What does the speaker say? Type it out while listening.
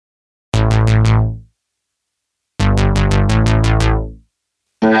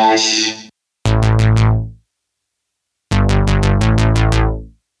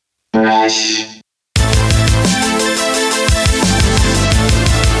Rush.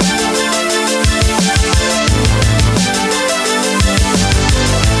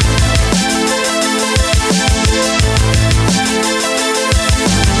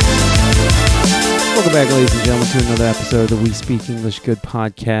 Welcome back, ladies and gentlemen, to another episode of the We Speak English Good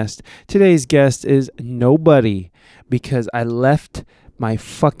podcast. Today's guest is nobody because I left my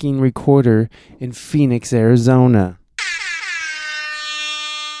fucking recorder in Phoenix, Arizona.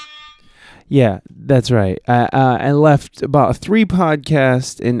 Yeah, that's right. I left about 3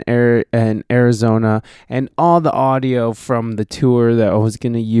 podcasts in Arizona and all the audio from the tour that I was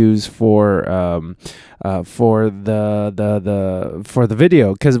going to use for the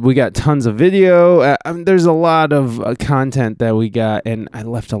video, because we got tons of video. There's a lot of content that we got, and I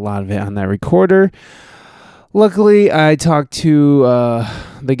left a lot of it on that recorder. Luckily, I talked to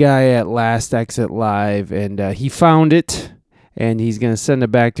the guy at Last Exit Live, and he found it. And he's going to send it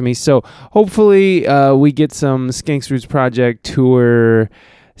back to me. So hopefully we get some Skanks Roots Project tour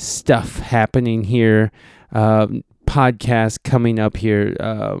stuff happening here. Podcast coming up here.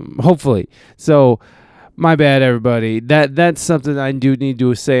 Hopefully. So my bad, everybody. That's something I do need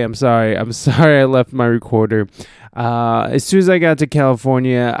to say. I'm sorry I left my recorder. As soon as I got to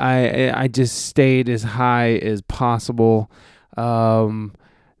California, I just stayed as high as possible.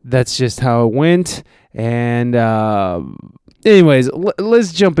 That's just how it went. And anyways,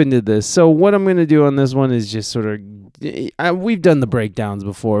 let's jump into this. So what I'm going to do on this one is just sort of, we've done the breakdowns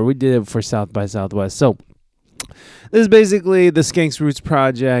before. We did it for South by Southwest. So this is basically the Skanks Roots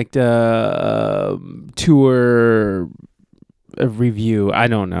Project tour review. I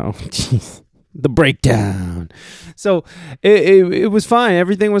don't know. Jeez. The breakdown. So it was fine.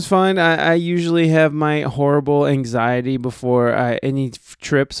 Everything was fine. I usually have my horrible anxiety before any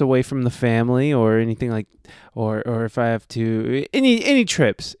trips away from the family or anything like, or if I have to any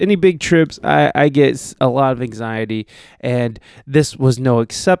trips, any big trips, I get a lot of anxiety, and this was no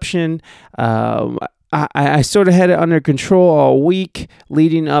exception. I sort of had it under control all week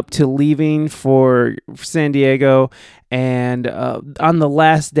leading up to leaving for San Diego. And on the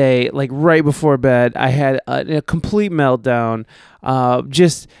last day, like right before bed, I had a complete meltdown.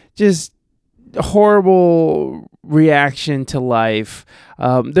 Just horrible reaction to life.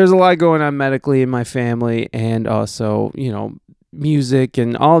 There's a lot going on medically in my family, and also, music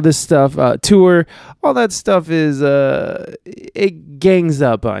and all this stuff, tour, all that stuff is, it gangs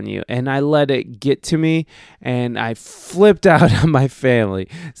up on you, and I let it get to me, and I flipped out on my family.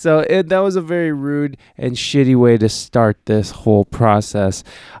 So that was a very rude and shitty way to start this whole process.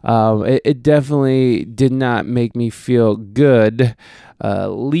 It definitely did not make me feel good,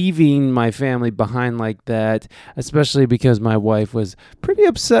 leaving my family behind like that, especially because my wife was pretty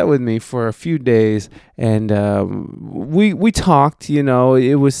upset with me for a few days, and we talked,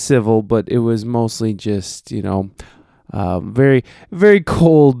 it was civil, but it was mostly just, very, very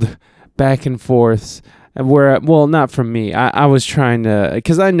cold back and forths. Well, not from me. I was trying to,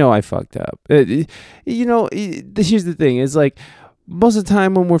 because I know I fucked up. Here's the thing, is like, most of the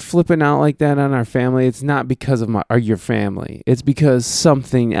time when we're flipping out like that on our family, it's not because of your family. It's because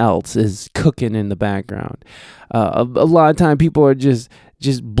something else is cooking in the background. A lot of time people are just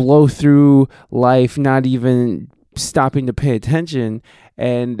blow through life, not even stopping to pay attention.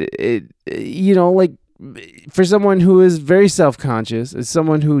 And like, for someone who is very self-conscious, as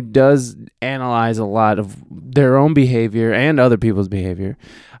someone who does analyze a lot of their own behavior and other people's behavior,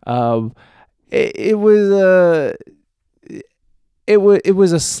 it was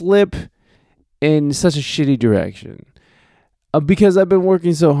a slip in such a shitty direction, because I've been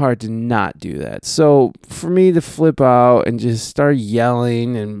working so hard to not do that. So for me to flip out and just start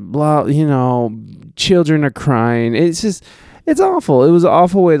yelling and blah, children are crying. It's awful. It was an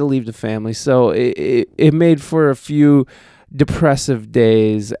awful way to leave the family. So it made for a few depressive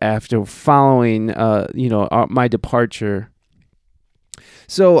days after following, my departure.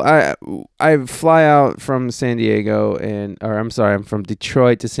 So I fly out from San Diego, I'm from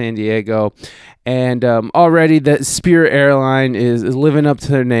Detroit to San Diego, and already the Spirit airline is living up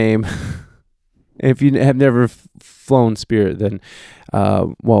to their name. If you have never flown Spirit, then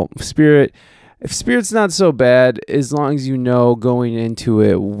Spirit. If Spirit's not so bad, as long as you know going into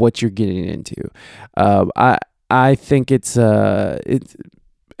it what you're getting into. I think it's fine.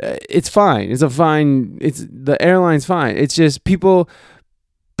 The airline's fine. It's just people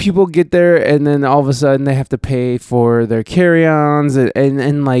get there, and then all of a sudden they have to pay for their carry-ons,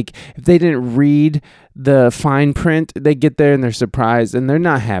 and like, if they didn't read the fine print, they get there and they're surprised and they're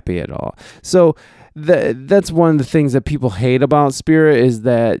not happy at all. So that's one of the things that people hate about Spirit, is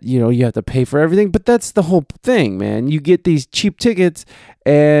that, you have to pay for everything. But that's the whole thing, man. You get these cheap tickets,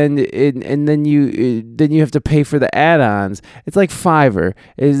 and then you have to pay for the add-ons. It's like Fiverr.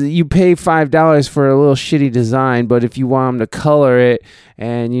 Is you pay $5 for a little shitty design, but if you want them to color it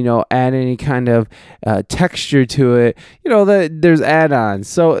and add any kind of texture to it, that there's add-ons.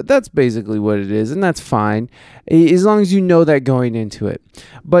 So that's basically what it is, and that's fine as long as you know that going into it.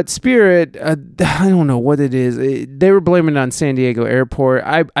 But Spirit, I don't know what it is. They were blaming it on San Diego Airport.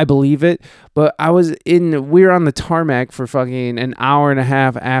 I believe it, but we were on the tarmac for fucking an hour and a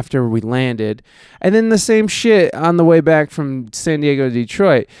half after we landed, and then the same shit on the way back from San Diego to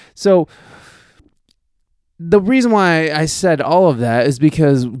Detroit. So the reason why I said all of that is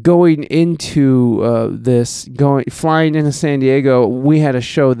because going into flying into San Diego, we had a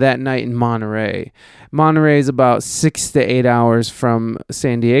show that night in Monterey. Monterey is about 6 to 8 hours from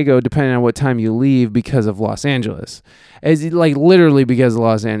San Diego, depending on what time you leave, because of Los Angeles. It's like literally because of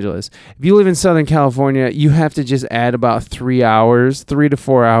Los Angeles. If you live in Southern California, you have to just add about 3 to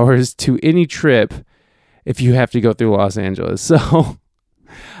 4 hours to any trip if you have to go through Los Angeles. So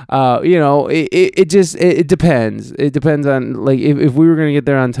it depends. It depends on like if we were gonna get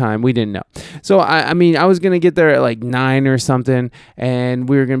there on time. We didn't know. So I was gonna get there at like 9 or something, and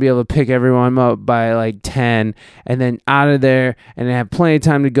we were gonna be able to pick everyone up by like 10, and then out of there, and have plenty of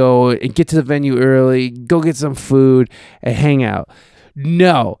time to go and get to the venue early, go get some food, and hang out.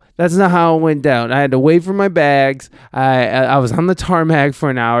 No, that's not how it went down. I had to wait for my bags. I was on the tarmac for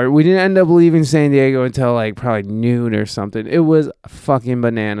an hour. We didn't end up leaving San Diego until like probably noon or something. It was fucking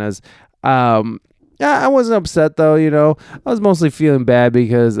bananas. I wasn't upset though, I was mostly feeling bad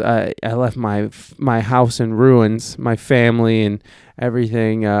because I left my house in ruins, my family and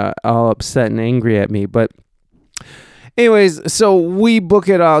everything, all upset and angry at me. But anyways, so we book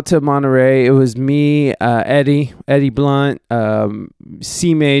it out to Monterey. It was me, Eddie Blunt,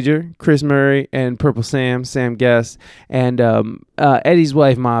 C Major, Chris Murray, and Purple Sam Guest, and Eddie's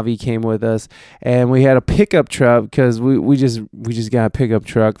wife Mavi came with us, and we had a pickup truck because we just got a pickup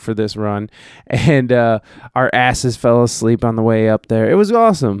truck for this run, and our asses fell asleep on the way up there. It was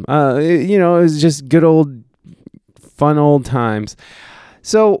awesome. It was just good old fun old times.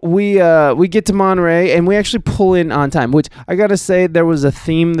 So we get to Monterey, and we actually pull in on time, which I gotta say there was a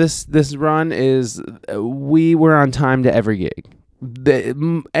theme this run is we were on time to every gig.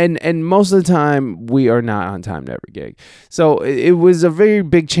 And most of the time we are not on time to every gig. So it was a very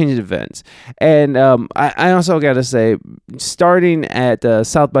big change of events. And I also gotta say, starting at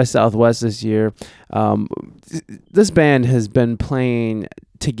South by Southwest this year, this band has been playing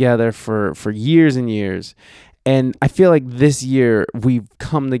together for years and years. And I feel like this year we've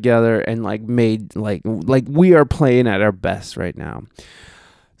come together and like made like we are playing at our best right now.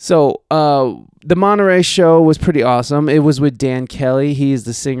 So the Monterey show was pretty awesome. It was with Dan Kelly. He is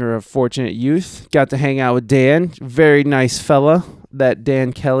the singer of Fortunate Youth. Got to hang out with Dan. Very nice fella, that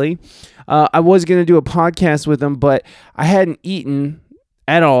Dan Kelly. I was going to do a podcast with him, but I hadn't eaten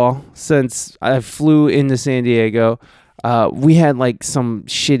at all since I flew into San Diego. We had like some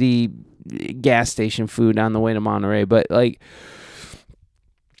shitty gas station food on the way to Monterey, but like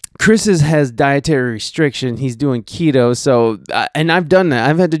Chris has dietary restriction. He's doing keto, so and I've done that.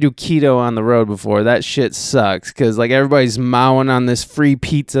 I've had to do keto on the road before. That shit sucks because like everybody's mowing on this free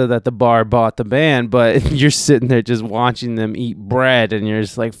pizza that the bar bought the band, but you're sitting there just watching them eat bread, and you're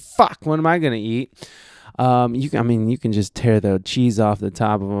just like, "Fuck, what am I gonna eat?" You can just tear the cheese off the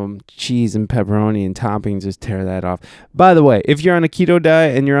top of them, cheese and pepperoni and toppings, just tear that off. By the way, if you're on a keto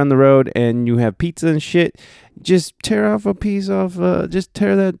diet and you're on the road and you have pizza and shit, just tear off a piece off, just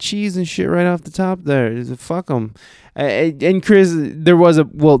tear that cheese and shit right off the top there. Just fuck them. And Chris, there was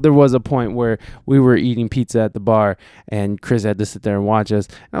a point where we were eating pizza at the bar, and Chris had to sit there and watch us.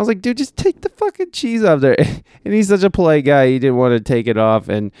 And I was like, dude, just take the fucking cheese off there. And he's such a polite guy, he didn't want to take it off,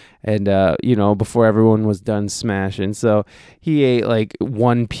 and before everyone was done smashing. So he ate like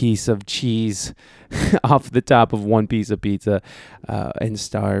one piece of cheese off the top of one piece of pizza, and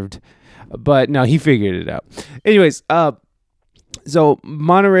starved. But no, he figured it out. Anyways, so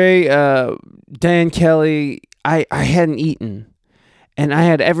Monterey, Dan Kelly, I hadn't eaten, and I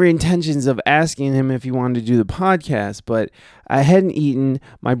had every intentions of asking him if he wanted to do the podcast, but I hadn't eaten.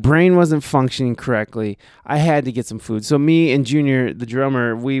 My brain wasn't functioning correctly. I had to get some food. So me and Junior, the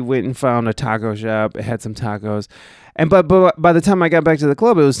drummer, we went and found a taco shop. It had some tacos. And but by the time I got back to the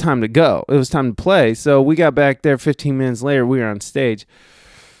club, it was time to go. It was time to play. So we got back there 15 minutes later. We were on stage.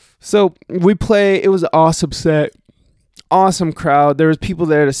 So we play. It was an awesome set. Awesome crowd. There was people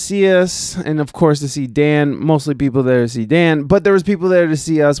there to see us, and of course to see Dan. Mostly people there to see Dan, but there was people there to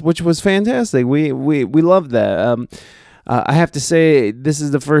see us, which was fantastic. We loved that. I have to say, this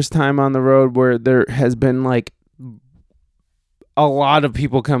is the first time on the road where there has been like a lot of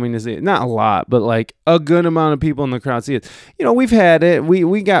people coming to see it. Not a lot, but like a good amount of people in the crowd see it. You know, we've had it.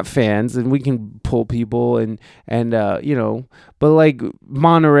 We got fans and we can pull people and you know, but like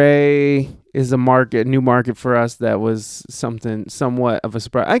Monterey is a new market for us. That was somewhat of a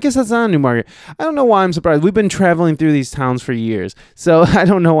surprise. I guess that's not a new market. I don't know why I'm surprised. We've been traveling through these towns for years, so I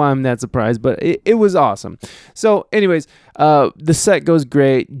don't know why I'm that surprised, but it was awesome. So anyways, the set goes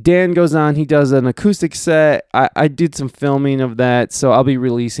great. Dan goes on, he does an acoustic set. I did some filming of that, so I'll be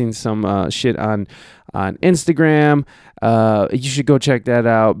releasing some shit on Instagram. You should go check that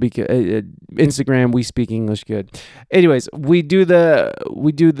out, because Instagram, We Speak English Good. Anyways, we do that.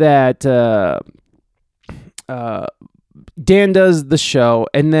 Dan does the show,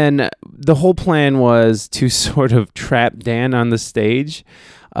 and then the whole plan was to sort of trap Dan on the stage.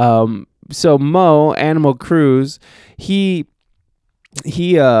 So Mo, Animal Cruise, he put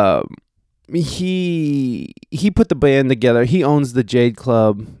the band together. He owns the Jade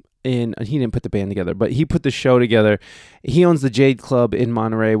Club he didn't put the band together, but he put the show together. He owns the Jade Club in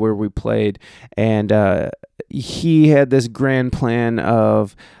Monterey where we played, and he had this grand plan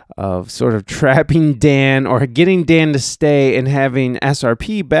of sort of trapping Dan, or getting Dan to stay, and having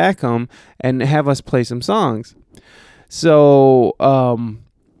SRP back him and have us play some songs. So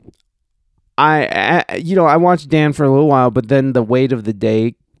I watched Dan for a little while, but then the weight of the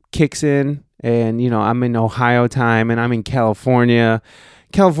day kicks in, and I'm in Ohio time and I'm in California.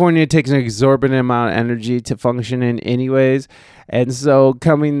 California takes an exorbitant amount of energy to function in anyways. And so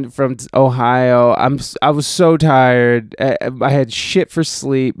coming from Ohio, I was so tired. I had shit for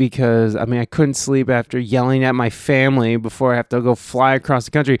sleep because, I couldn't sleep after yelling at my family before I have to go fly across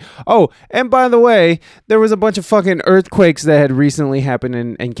the country. Oh, and by the way, there was a bunch of fucking earthquakes that had recently happened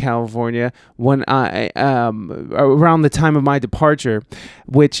in California when around the time of my departure,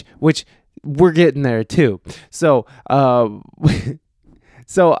 which we're getting there too. So,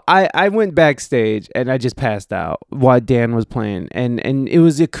 So I went backstage and I just passed out while Dan was playing, and it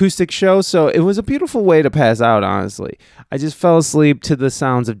was an acoustic show, so it was a beautiful way to pass out, honestly. I just fell asleep to the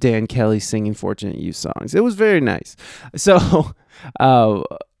sounds of Dan Kelly singing Fortunate Youth songs. It was very nice. So all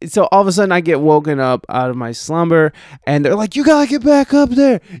of a sudden I get woken up out of my slumber, and they're like, "You gotta get back up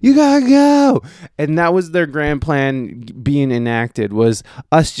there. You gotta go." And that was their grand plan being enacted, was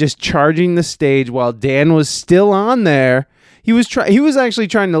us just charging the stage while Dan was still on there. He was actually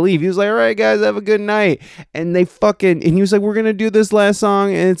trying to leave. He was like, "All right, guys, have a good night." And he was like, "We're going to do this last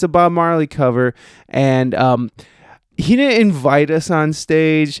song, and it's a Bob Marley cover." And he didn't invite us on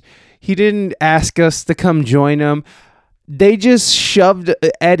stage. He didn't ask us to come join him. They just shoved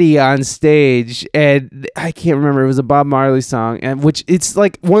Eddie on stage, and I can't remember. It was a Bob Marley song, and which it's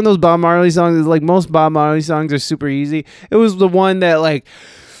like one of those Bob Marley songs. Is like most Bob Marley songs are super easy. It was the one that like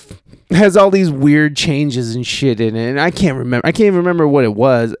has all these weird changes and shit in it, and I can't even remember what it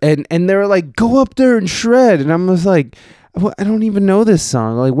was. And they were like, "Go up there and shred," and I'm just like, I don't even know this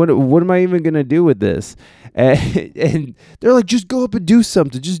song. Like, what am I even gonna do with this? And they're like, "Just go up and do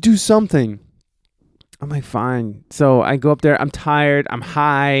something. Just do something." I'm like, fine. So I go up there. I'm tired. I'm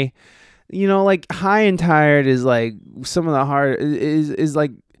high. Like high and tired is like some of the hard is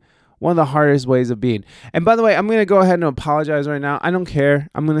like one of the hardest ways of being. And by the way, I'm going to go ahead and apologize right now. I don't care.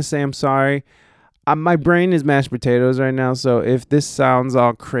 I'm going to say I'm sorry. My brain is mashed potatoes right now. So if this sounds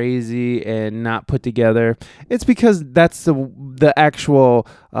all crazy and not put together, it's because that's the actual,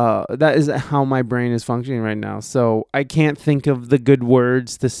 that is how my brain is functioning right now. So I can't think of the good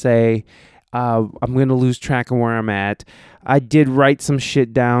words to say. I'm going to lose track of where I'm at. I did write some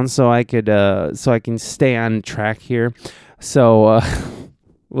shit down so I can stay on track here. So,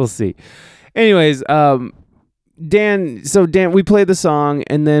 we'll see. Anyways, Dan, we played the song,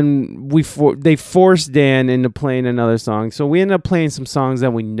 and then they forced Dan into playing another song. So we ended up playing some songs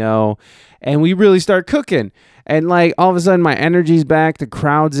that we know, and we really start cooking. And like all of a sudden, my energy's back, the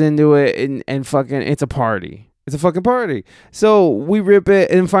crowd's into it, and fucking, it's a party. It's a fucking party. So we rip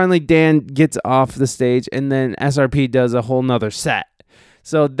it, and finally Dan gets off the stage, and then SRP does a whole nother set.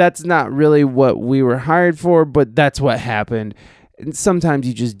 So that's not really what we were hired for, but that's what happened. And sometimes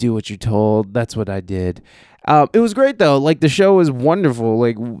you just do what you're told. That's what I did. It was great though. Like the show was wonderful.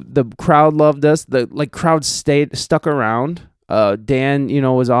 Like the crowd loved us. The crowd stuck around. Dan,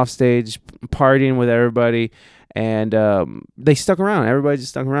 was off stage partying with everybody, and they stuck around. Everybody just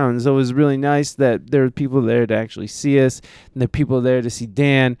stuck around. And so it was really nice that there were people there to actually see us, and there were people there to see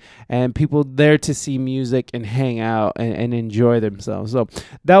Dan, and people there to see music and hang out and enjoy themselves. So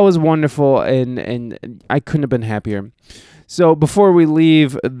that was wonderful, and I couldn't have been happier. So before we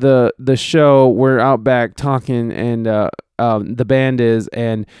leave the show, we're out back talking, and the band is,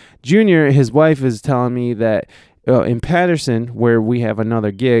 and Junior, his wife, is telling me that in Patterson, where we have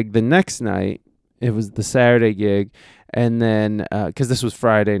another gig the next night. It was the Saturday gig, and then because this was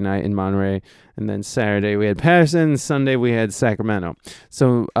Friday night in Monterey, and then Saturday we had Patterson, Sunday we had Sacramento.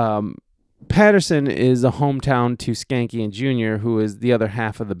 So Patterson is a hometown to Skanky and Junior, who is the other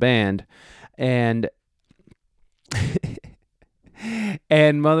half of the band, and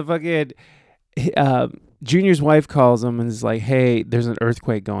and motherfucking Junior's wife calls him and is like, "Hey, there's an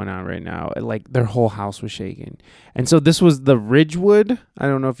earthquake going on right now." Like their whole house was shaking, and so this was the Ridgewood. I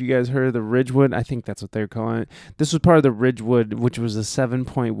don't know if you guys heard of the Ridgewood. I think that's what they're calling it. This was part of the Ridgewood, which was a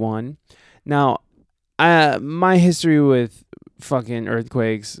 7.1. Now, my history with fucking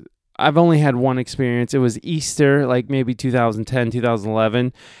earthquakes, I've only had one experience. It was Easter, like maybe 2010,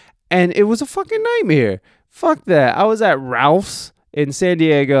 2011, and it was a fucking nightmare. Fuck that. I was at Ralph's in San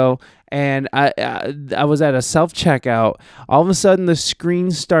Diego, and I was at a self-checkout. All of a sudden, the screen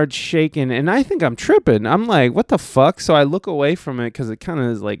starts shaking, and I think I'm tripping. I'm like, what the fuck? So I look away from it because it kind of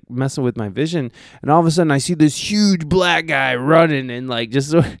is like messing with my vision. And all of a sudden, I see this huge black guy running and like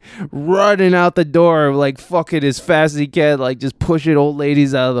just running out the door, like fucking as fast as he can, like just pushing old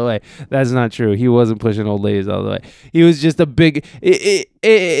ladies out of the way. That's not true. He wasn't pushing old ladies out of the way. He was just a big...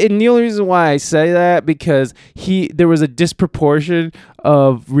 and the only reason why I say that, because there was a disproportion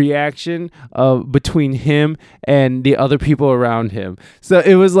of reaction between him and the other people around him. So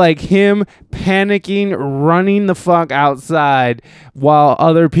it was like him panicking, running the fuck outside while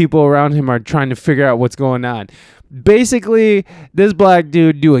other people around him are trying to figure out what's going on. Basically, this black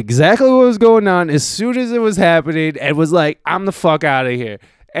dude knew exactly what was going on as soon as it was happening and was like, I'm the fuck out of here.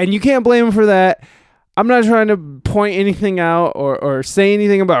 And you can't blame him for that. I'm not trying to point anything out or say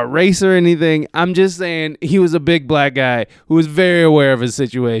anything about race or anything. I'm just saying he was a big black guy who was very aware of his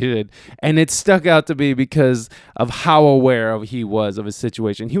situation. And it stuck out to me because of how aware he was of his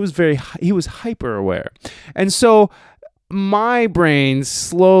situation. He was hyper aware. And so my brain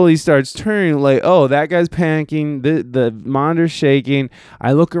slowly starts turning like, oh, that guy's panicking, the monitor's shaking.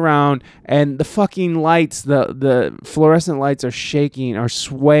 I look around and the fucking lights, the fluorescent lights are shaking, are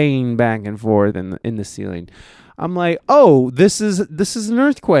swaying back and forth in the ceiling. I'm like, oh, this is an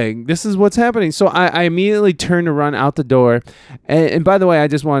earthquake. This is what's happening. So I immediately turn to run out the door. And by the way, I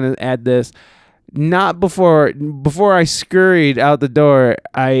just want to add this. Not before I scurried out the door,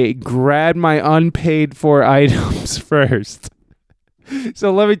 I grabbed my unpaid for items first.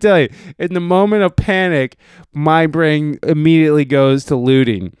 So let me tell you, in the moment of panic, my brain immediately goes to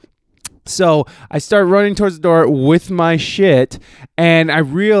looting. So I start running towards the door with my shit, and I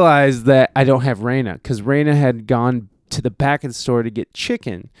realized that I don't have Raina, because Raina had gone to the back of the store to get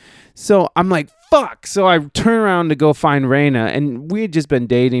chicken. So I'm like, fuck. So I turn around to go find Raina, and we had just been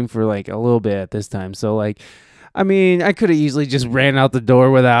dating for like a little bit at this time. So like, I mean, I could have easily just ran out the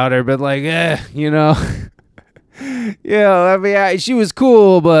door without her, but like, you know, I mean, she was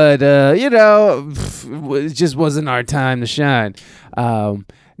cool, but you know, it just wasn't our time to shine.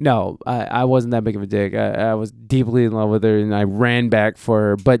 No, I wasn't that big of a dick. I was deeply in love with her, and I ran back for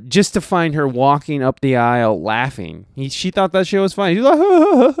her. But just to find her walking up the aisle laughing, she thought that shit was funny. She's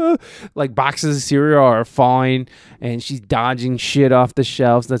like, like boxes of cereal are falling, and she's dodging shit off the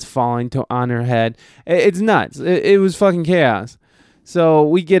shelves that's falling on her head. It's nuts. It was fucking chaos. So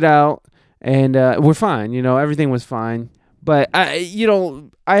we get out, and we're fine. You know, everything was fine. But but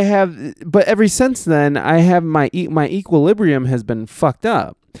ever since then, I have my equilibrium has been fucked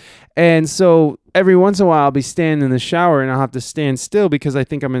up. And so every once in a while I'll be standing in the shower and I'll have to stand still because I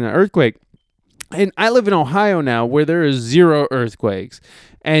think I'm in an earthquake. And I live in Ohio now where there is 0 earthquakes.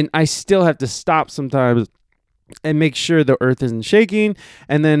 And I still have to stop sometimes and make sure the earth isn't shaking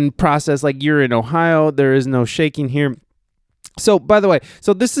and then process, like, you're in Ohio, there is no shaking here. So, by the way,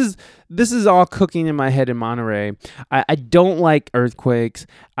 so this is all cooking in my head in Monterey. I don't like earthquakes.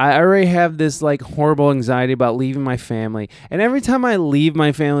 I already have this like horrible anxiety about leaving my family. And every time I leave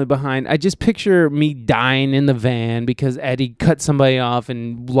my family behind, I just picture me dying in the van because Eddie cut somebody off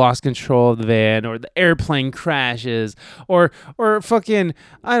and lost control of the van, or the airplane crashes, or fucking,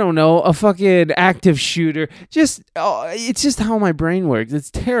 I don't know, a fucking active shooter. It's just how my brain works. It's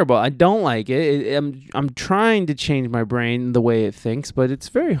terrible. I don't like it. I'm trying to change my brain the way it thinks, but it's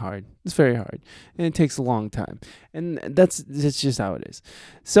very hard. It's very hard, and it takes a long time, and that's just how it is.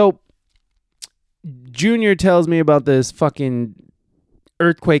 So Junior tells me about this fucking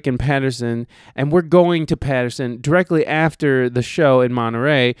earthquake in Patterson, and we're going to Patterson directly after the show in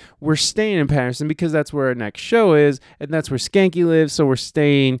Monterey. We're staying in Patterson because that's where our next show is, and that's where Skanky lives, so we're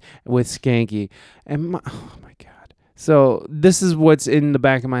staying with Skanky. And oh my God. So this is what's in the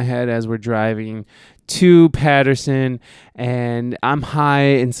back of my head as we're driving to Patterson, and I'm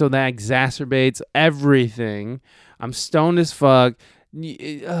high, and so that exacerbates everything. I'm stoned as fuck.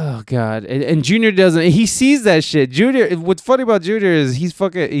 Oh God! And Junior doesn't. He sees that shit. Junior. What's funny about Junior is he's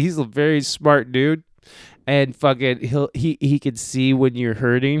a very smart dude, and fucking he could see when you're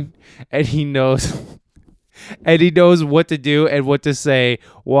hurting, and he knows, and he knows what to do and what to say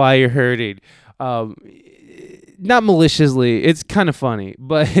while you're hurting. Not maliciously. It's kind of funny,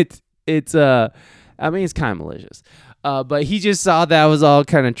 but it's I mean, it's kind of malicious. But he just saw that I was all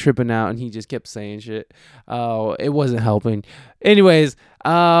kind of tripping out, and he just kept saying shit. It wasn't helping. Anyways,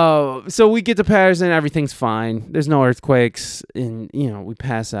 so we get to Patterson, everything's fine. There's no earthquakes, and we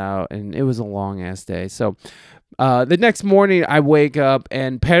pass out, and it was a long ass day. So the next morning I wake up,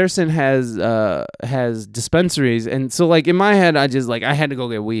 and Patterson has dispensaries, and so like in my head I had to go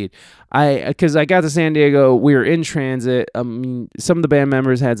get weed. Because I got to San Diego, we were in transit. I mean, some of the band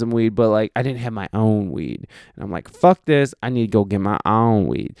members had some weed, but like I didn't have my own weed, and I'm like, fuck this, I need to go get my own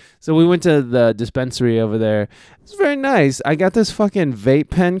weed. So we went to the dispensary over there. It was very nice. I got this fucking vape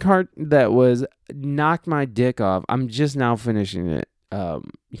pen cart that was knocked my dick off. I'm just now finishing it.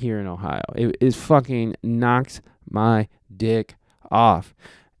 Here in Ohio, it is fucking knocked my dick off.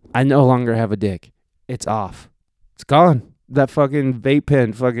 I no longer have a dick. It's off. It's gone. That fucking vape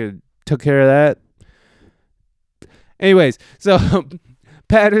pen fucking took care of that. Anyways, so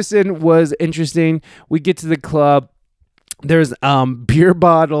Patterson was interesting. We get to the club. There's beer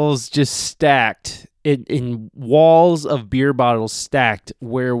bottles just stacked in walls of beer bottles stacked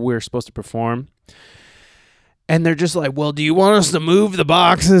where we're supposed to perform. And they're just like, well, do you want us to move the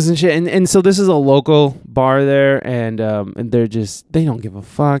boxes and shit? And so this is a local bar there, and they don't give a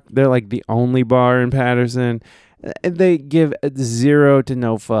fuck. They're like the only bar in Patterson. They give 0 to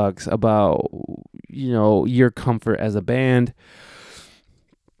no fucks about, your comfort as a band.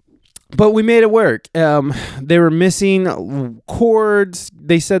 But we made it work. They were missing chords.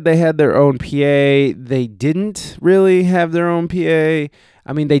 They said they had their own PA. They didn't really have their own PA.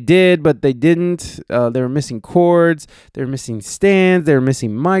 I mean, they did, but they didn't. They were missing chords. They were missing stands. They were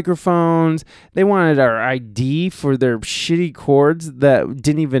missing microphones. They wanted our ID for their shitty chords that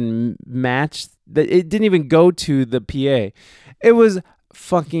didn't even match. That it didn't even go to the PA. It was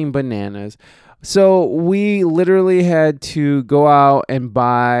fucking bananas. So we literally had to go out and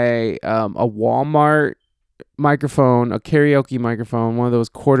buy a Walmart microphone, a karaoke microphone, one of those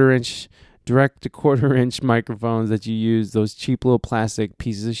direct to quarter-inch microphones that you use, those cheap little plastic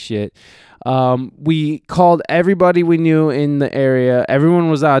pieces of shit. We called everybody we knew in the area. Everyone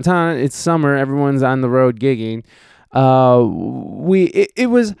was out of town. It's summer. Everyone's on the road gigging. It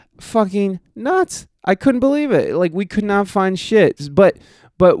was fucking nuts. I couldn't believe it. Like, we could not find shit. But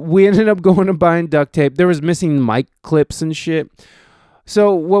we ended up going and buying duct tape. There was missing mic clips and shit.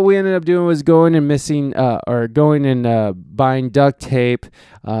 So what we ended up doing was going and buying duct tape.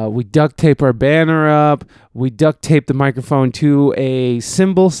 We duct tape our banner up. We duct tape the microphone to a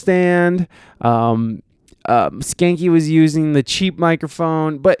cymbal stand. Skanky was using the cheap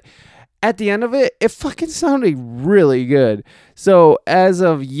microphone, but at the end of it, it fucking sounded really good. So as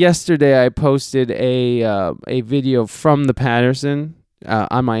of yesterday, I posted a video from the Patterson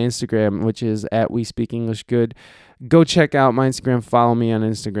on my Instagram, which is at We Speak English Good. Go check out my Instagram. Follow me on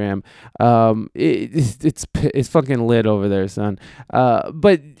Instagram. It's fucking lit over there, son.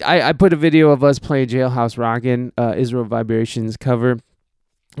 But I put a video of us playing Jailhouse Rockin', Israel Vibrations cover,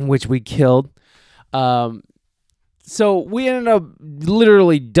 which we killed. So we ended up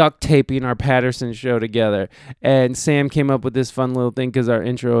literally duct taping our Patterson show together, and Sam came up with this fun little thing because our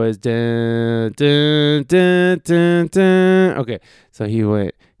intro is dun, dun, dun, dun, dun. Okay, so he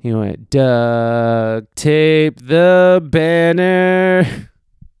went duct tape the banner.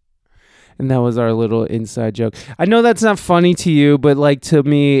 And that was our little inside joke. I know that's not funny to you, but like to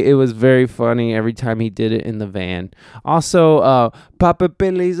me, it was very funny every time he did it in the van. Also, Papa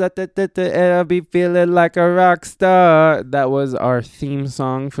Billy's I'll be feeling like a rock star. That was our theme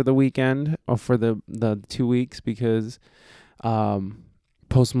song for the weekend, or for the 2 weeks, because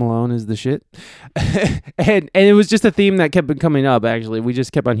Post Malone is the shit. and it was just a theme that kept coming up, actually. We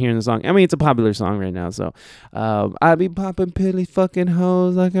just kept on hearing the song. I mean, it's a popular song right now, so I be popping pilly fucking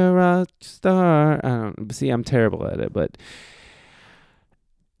hoes like a rock star. I don't see, I'm terrible at it, but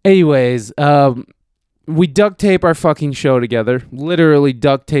anyways, we duct tape our fucking show together. Literally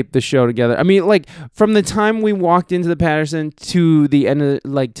duct tape the show together. I mean, like, from the time we walked into the Patterson to the end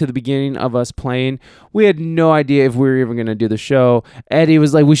of, to the beginning of us playing, we had no idea if we were even gonna do the show. Eddie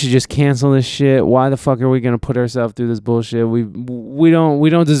was like, we should just cancel this shit. Why the fuck are we gonna put ourselves through this bullshit? We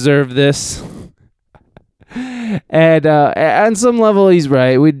don't deserve this. And on some level, he's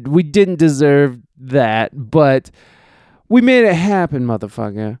right. We didn't deserve that, but we made it happen,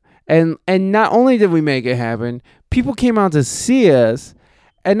 motherfucker. And not only did we make it happen, people came out to see us.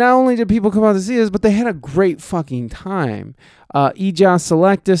 And not only did people come out to see us, but they had a great fucking time. Ejon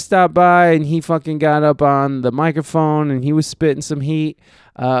Selecta stopped by, and he fucking got up on the microphone, and he was spitting some heat.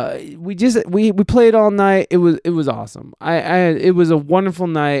 We played all night. It was awesome. It was a wonderful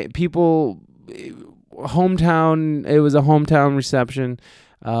night. It was a hometown reception.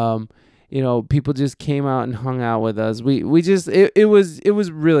 People just came out and hung out with us. It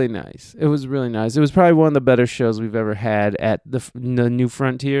was really nice. It was really nice. It was probably one of the better shows we've ever had at the New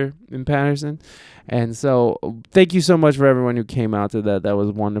Frontier in Patterson. And so thank you so much for everyone who came out to that. That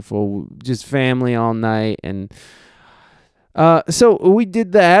was wonderful. Just family all night. And so we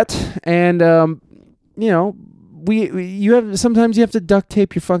did that. And, sometimes you have to duct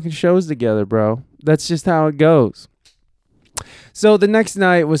tape your fucking shows together, bro. That's just how it goes. So the next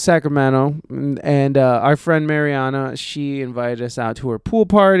night was Sacramento, and our friend Mariana, she invited us out to her pool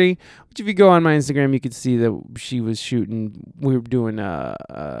party, which if you go on my Instagram, you could see that she was shooting. We were doing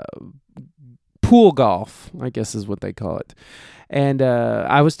pool golf, I guess is what they call it. And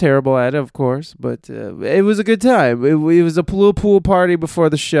I was terrible at it, of course, but it was a good time. It was a pool party before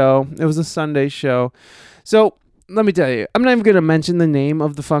the show. It was a Sunday show. So let me tell you, I'm not even going to mention the name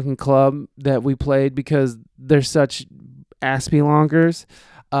of the fucking club that we played because they're such ass-belonkers.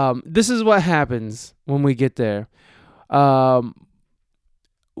 This is what happens when we get there. We're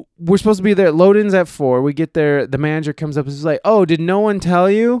supposed to be there. Load-in's at 4. We get there. The manager comes up and is like, "Oh, did no one tell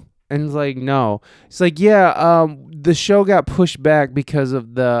you?" And it's like, "No." It's like, "Yeah, the show got pushed back because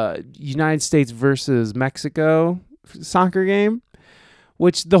of the United States versus Mexico soccer game."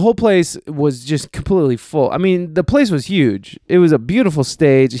 Which the whole place was just completely full. I mean, the place was huge. It was a beautiful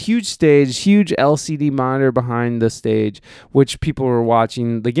stage, huge LCD monitor behind the stage, which people were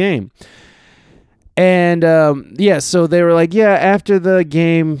watching the game. And so they were like, "Yeah, after the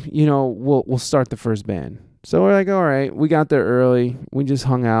game, we'll start the first band." So we're like, all right, we got there early. We just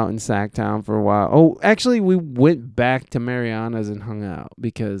hung out in Sacktown for a while. Oh, actually, we went back to Mariana's and hung out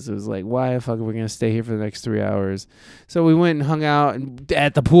because it was like, why the fuck are we going to stay here for the next 3 hours? So we went and hung out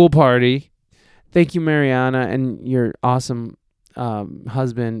at the pool party. Thank you, Mariana, and your awesome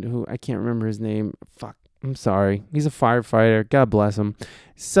husband, who I can't remember his name. Fuck, I'm sorry. He's a firefighter. God bless him.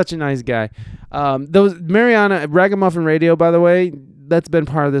 Such a nice guy. Mariana, Ragamuffin Radio, by the way, that's been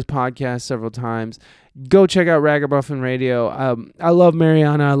part of this podcast several times. Go check out Ragamuffin Radio. I love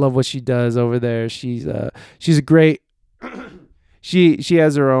Mariana. I love what she does over there. She's a great. She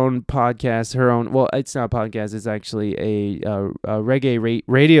has her own podcast. Well, it's not a podcast. It's actually a reggae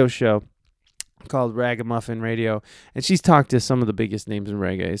radio show called Ragamuffin Radio, and she's talked to some of the biggest names in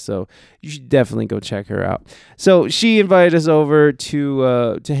reggae. So you should definitely go check her out. So she invited us over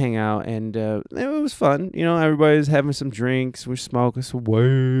to hang out, and it was fun. Everybody's having some drinks. We're smoking some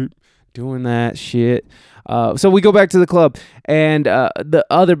weed. Doing that shit. So we go back to the club, and the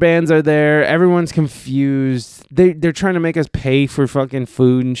other bands are there. Everyone's confused. They're trying to make us pay for fucking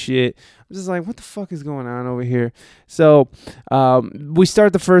food and shit. I'm just like, what the fuck is going on over here? So we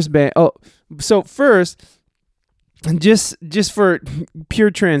start the first band. Oh, so first, just for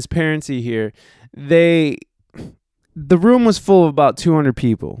pure transparency here, the room was full of about 200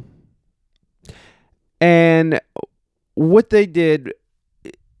 people, and what they did.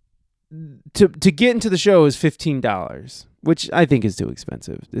 To get into the show is $15, which I think is too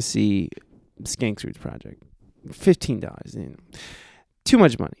expensive to see Skanks Roots Project. $15, too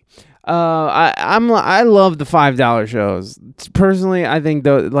much money. I love the $5 shows. Personally, I think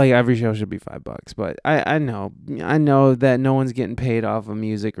every show should be $5, but I know that no one's getting paid off of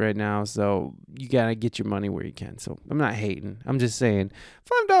music right now, so you gotta get your money where you can. So I'm not hating. I'm just saying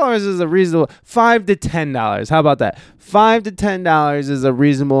 $5 is a reasonable. $5 to $10. How about that? $5 to $10 is a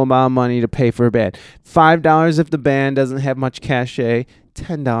reasonable amount of money to pay for a band. $5 if the band doesn't have much cachet.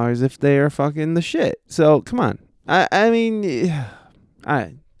 $10 if they are fucking the shit. So come on. That's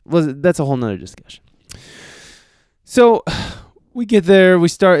a whole nother discussion. So we get there, we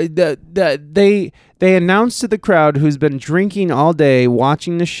start. They announced to the crowd who's been drinking all day,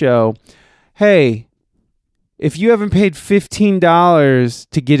 watching the show, hey, if you haven't paid $15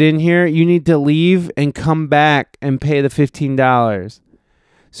 to get in here, you need to leave and come back and pay the $15.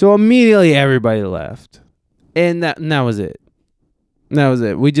 So immediately everybody left, and that was it. That was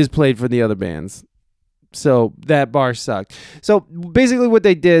it. We just played for the other bands. So that bar sucked. So basically what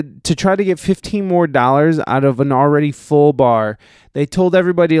they did to try to get $15 more out of an already full bar, they told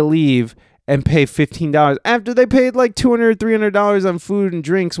everybody to leave and pay $15 after they paid like $200 or $300 on food and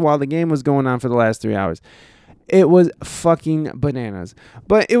drinks while the game was going on for the last 3 hours. It was fucking bananas.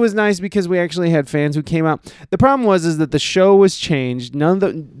 But it was nice because we actually had fans who came out. The problem was that the show was changed. None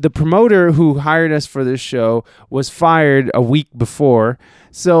of the promoter who hired us for this show was fired a week before.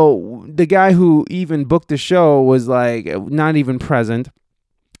 So the guy who even booked the show was like not even present,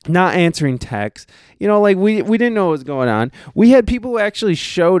 not answering texts. Like we didn't know what was going on. We had people who actually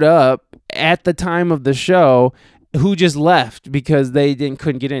showed up at the time of the show who just left because they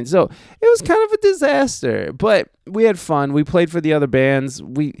couldn't get in. So it was kind of a disaster, but we had fun. We played for the other bands.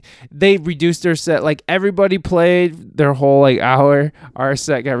 They reduced their set. Like everybody played their whole hour. Our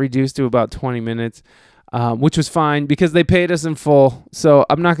set got reduced to about 20 minutes, which was fine because they paid us in full. So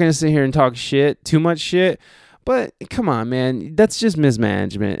I'm not going to sit here and talk too much shit, but come on, man. That's just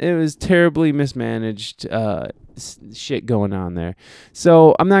mismanagement. It was terribly mismanaged shit going on there.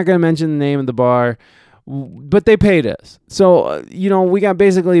 So I'm not going to mention the name of the bar, but they paid us. So, we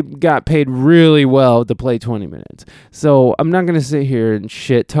got paid really well to play 20 minutes. So I'm not going to sit here and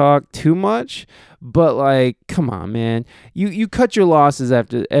shit talk too much, but come on, man. You cut your losses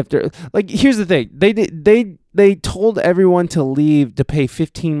after, here's the thing. They told everyone to leave to pay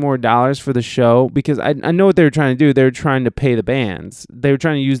 $15 more for the show because I know what they were trying to do. They were trying to pay the bands. They were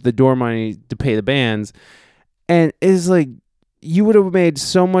trying to use the door money to pay the bands. And it's you would have made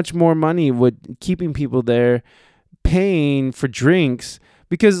so much more money with keeping people there, paying for drinks.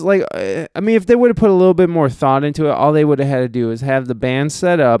 Because, if they would have put a little bit more thought into it, all they would have had to do is have the band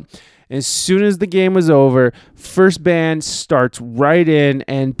set up. As soon as the game was over, first band starts right in,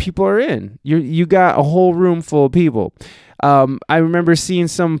 and people are in. You got a whole room full of people. I remember seeing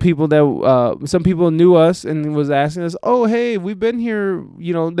some people some people knew us and was asking us, "Oh, hey, we've been here."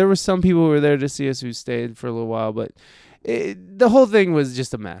 There were some people who were there to see us who stayed for a little while, but the whole thing was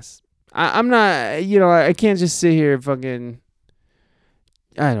just a mess. I'm not, I can't just sit here and fucking,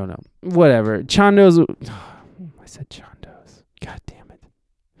 I don't know, whatever. Chandos, I said Chandos. God damn it.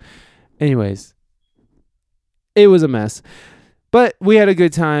 Anyways, it was a mess. But we had a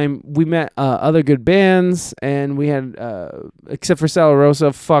good time. We met other good bands, and we had, except for Sala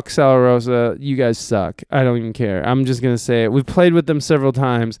Rosa, fuck Sala Rosa, you guys suck. I don't even care. I'm just going to say it. We've played with them several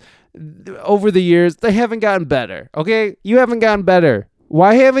times. Over the years, they haven't gotten better, okay? You haven't gotten better.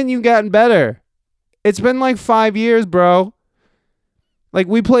 Why haven't you gotten better? It's been 5 years, bro.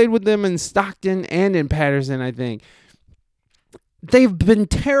 We played with them in Stockton and in Patterson, I think. They've been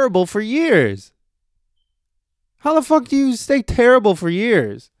terrible for years. How the fuck do you stay terrible for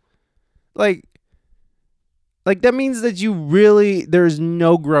years? That means that there's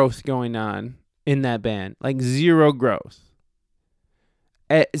no growth going on in that band. Zero growth.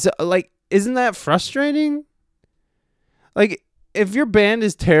 So, isn't that frustrating? If your band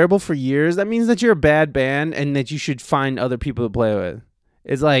is terrible for years, that means that you're a bad band and that you should find other people to play with.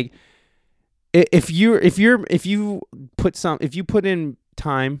 It's if you put in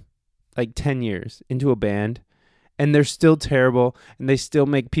time, 10 years into a band, and they're still terrible, and they still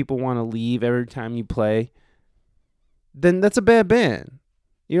make people want to leave every time you play, then that's a bad band.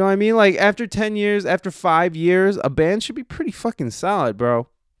 You know what I mean? After 10 years, after 5 years, a band should be pretty fucking solid, bro.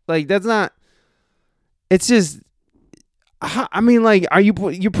 That's not... It's just...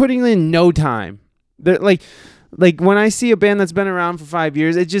 you're putting in no time. When I see a band that's been around for 5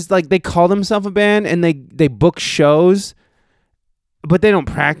 years, it's just they call themselves a band, and they book shows, but they don't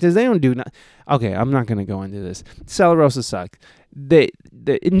practice. They don't do nothing. Okay, I'm not gonna go into this. Sala Rosa sucked. They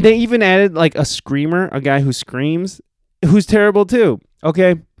even added a screamer, a guy who screams, who's terrible too.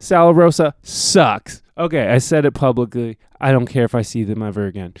 Okay, Sala Rosa sucks. Okay, I said it publicly. I don't care if I see them ever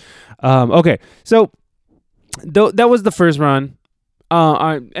again. Okay, so that was the first run,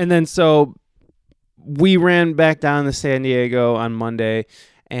 and then so we ran back down to San Diego on Monday.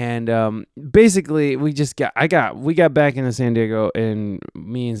 And basically, we got back into San Diego, and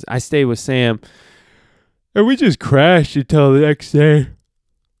I stayed with Sam, and we just crashed until the next day.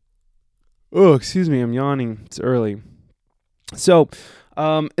 Oh, excuse me, I'm yawning. It's early. So,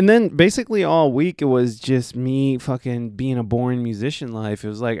 and then basically all week it was just me fucking being a boring musician life. It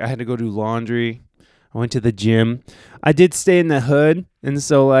was I had to go do laundry. I went to the gym. I did stay in the hood, and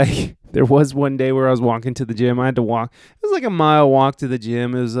so there was one day where I was walking to the gym. I had to walk. It was a mile walk to the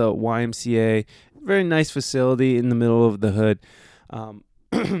gym. It was a YMCA, very nice facility in the middle of the hood.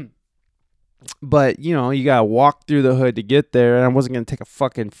 But you gotta walk through the hood to get there, and I wasn't gonna take a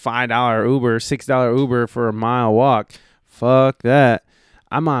fucking $5 Uber, $6 Uber for a mile walk. Fuck that.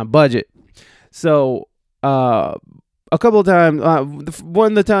 I'm on a budget. So, a couple of times,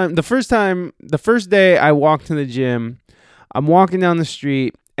 the first day I walked to the gym, I'm walking down the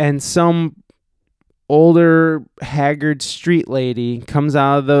street, and some older, haggard street lady comes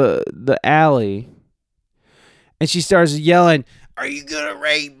out of the alley, And she starts yelling, "Are you gonna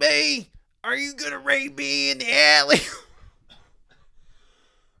rape me? Are you gonna rape me in the alley?"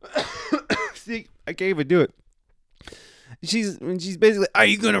 See, I can't even do it. She's basically, "Are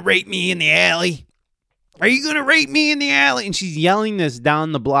you gonna rape me in the alley? Are you gonna rape me in the alley?" And she's yelling this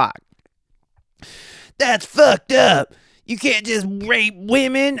down the block. That's fucked up. You can't just rape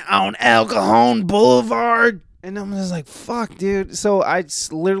women on El Cajon Boulevard. And I'm just like, fuck, dude. So I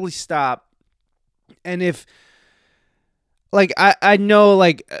literally stop. And if, like, I know,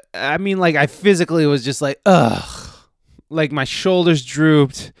 like, I mean, like, I physically was just like, ugh. Like, my shoulders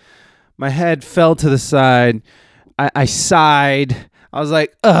drooped. My head fell to the side. I sighed. I was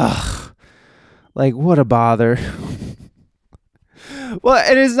like, ugh. Like, what a bother. Well,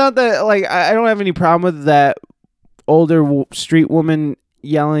 and it's not that, like, I don't have any problem with that older street woman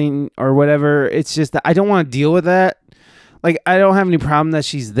yelling or whatever. It's just that I don't want to deal with that. Like, I don't have any problem that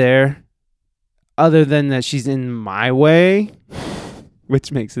she's there, other than that she's in my way,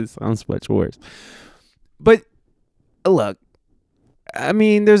 which makes it sound much worse. But look, I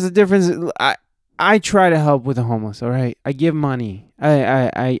mean, there's a difference. I try to help with the homeless. All right, I give money.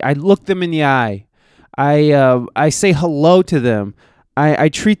 I look them in the eye. I say hello to them. I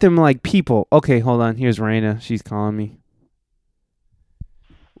treat them like people. Okay, hold on. Here's Raina. She's calling me.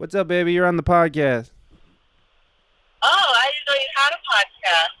 What's up, baby? You're on the podcast. Oh, I didn't know you had a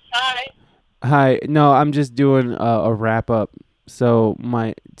podcast. Hi. Hi. No, I'm just doing a wrap up, so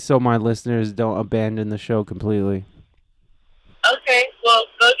my listeners don't abandon the show completely. Okay, well,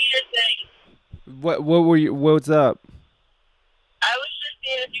 go do your thing. What were you? What's up? I was just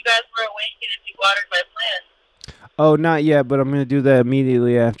seeing if you guys were awake and if you watered my plants. Oh, not yet, but I'm gonna do that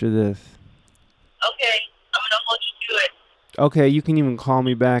immediately after this. Okay, I'm gonna hold you to it. Okay, you can even call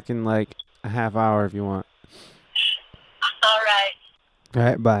me back in like a half hour if you want. All right. All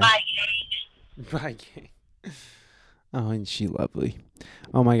right, bye. Bye, Kate. Bye, Kate. Oh, and she lovely.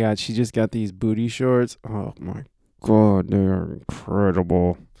 Oh my God, she just got these booty shorts. Oh my God, they are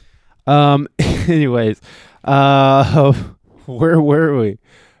incredible. Anyways, where were we?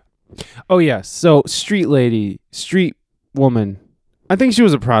 Oh yeah, so street woman. I think she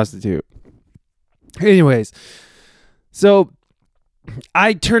was a prostitute. Anyways, so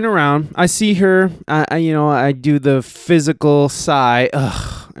I turn around, I see her, I do the physical sigh,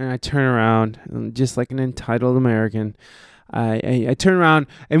 and I turn around, just like an entitled American. I turn around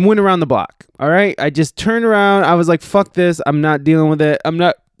and went around the block. All right, I just turned around. I was like, "Fuck this! I'm not dealing with it. I'm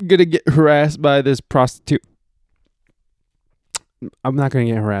not gonna get harassed by this prostitute. I'm not gonna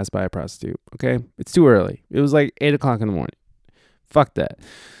get harassed by a prostitute. Okay, it's too early. It was like 8:00 in the morning. Fuck that."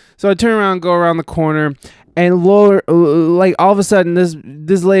 So I turn around, go around the corner, and like all of a sudden,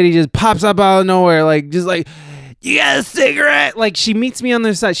 this lady just pops up out of nowhere, like just like, "You got a cigarette?" Like she meets me on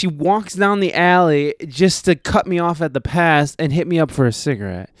the side. She walks down the alley just to cut me off at the pass and hit me up for a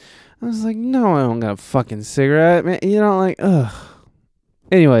cigarette. I was like, "No, I don't got a fucking cigarette, man." Like, ugh.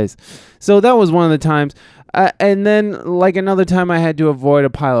 Anyways, so that was one of the times. And then, like, another time I had to avoid a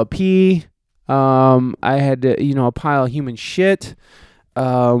pile of pee. I had to, a pile of human shit.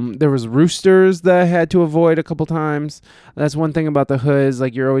 There was roosters that I had to avoid a couple times. That's one thing about the hood is,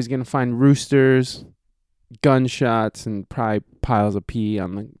 like, you're always going to find roosters, gunshots, and probably piles of pee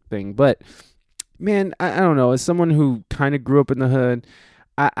on the thing. But, man, I don't know. As someone who kind of grew up in the hood,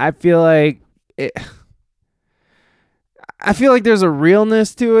 I feel like I feel like there's a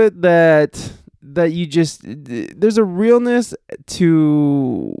realness to it that you just there's a realness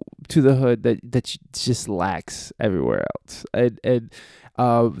to the hood that just lacks everywhere else. And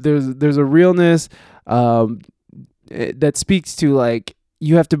there's a realness that speaks to, like,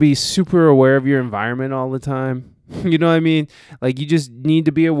 you have to be super aware of your environment all the time. You know what I mean? Like, you just need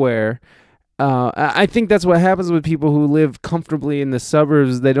to be aware. I think that's what happens with people who live comfortably in the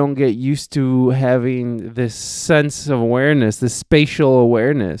suburbs. They don't get used to having this sense of awareness, this spatial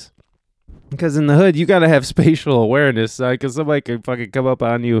awareness. Because in the hood, you got to have spatial awareness, because somebody could fucking come up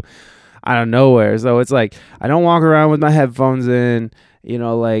on you out of nowhere. So it's like, I don't walk around with my headphones in,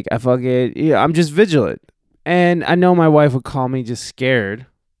 like I'm just vigilant. And I know my wife would call me just scared.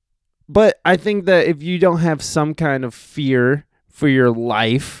 But I think that if you don't have some kind of fear for your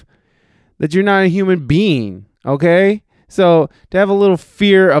life, that you're not a human being, okay? So to have a little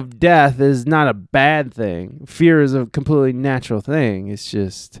fear of death is not a bad thing. Fear is a completely natural thing. It's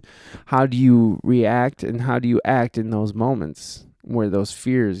just, how do you react and how do you act in those moments where those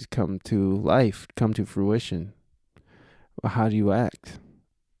fears come to life, come to fruition? How do you act?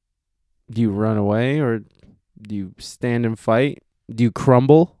 Do you run away, or do you stand and fight? Do you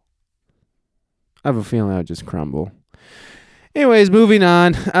crumble? I have a feeling I would just crumble. Anyways, moving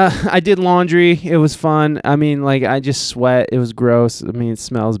on. I did laundry. It was fun. I mean, like, I just sweat. It was gross. I mean, it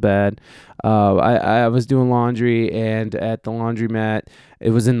smells bad. I was doing laundry, and at the laundromat,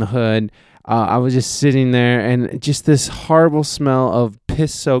 it was in the hood. I was just sitting there, and just this horrible smell of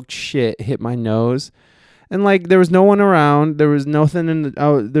piss-soaked shit hit my nose. And like, there was no one around. There was nothing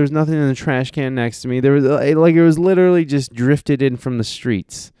there was nothing in the trash can next to me. There was like, it was literally just drifted in from the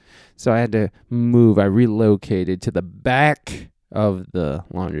streets. So I had to move. I relocated to the back of the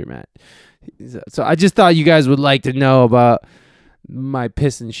laundromat. So I just thought you guys would like to know about my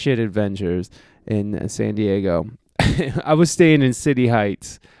piss and shit adventures in San Diego. I was staying in City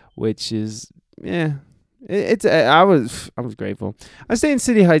Heights, which is, I was grateful. I stayed in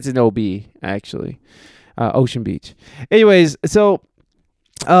City Heights in OB, actually, Ocean Beach. Anyways, so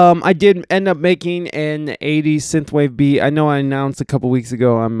I did end up making an 80s synthwave beat. I know I announced a couple weeks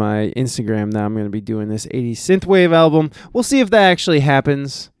ago on my Instagram that I'm going to be doing this 80s synthwave album. We'll see if that actually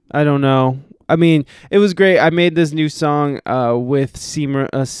happens. I don't know. I mean, it was great. I made this new song with C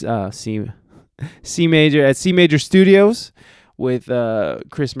Major at C Major Studios with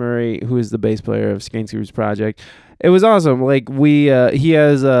Chris Murray, who is the bass player of Skankscrew's project. It was awesome. Like, he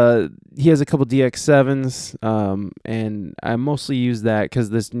has a couple DX7s, and I mostly use that because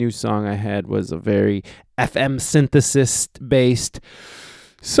this new song I had was a very FM synthesis based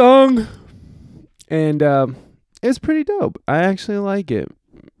song, and it's pretty dope. I actually like it.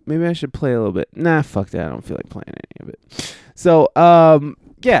 Maybe I should play a little bit. Nah, fuck that. I don't feel like playing any of it. So,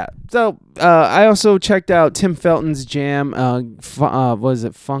 yeah. So, I also checked out Tim Felton's jam. Was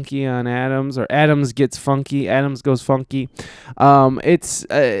it Funky on Adams, or Adams Gets Funky? Adams Goes Funky. It's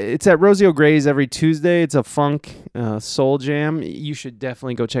at Rosie O'Gray's every Tuesday. It's a funk soul jam. You should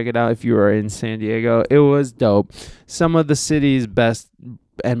definitely go check it out if you are in San Diego. It was dope. Some of the city's best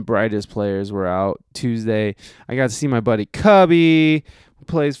and brightest players were out Tuesday. I got to see my buddy Cubby, who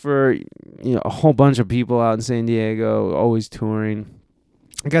plays for a whole bunch of people out in San Diego, always touring.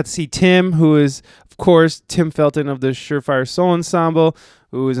 I got to see Tim, who is, of course, Tim Felton of the Surefire Soul Ensemble,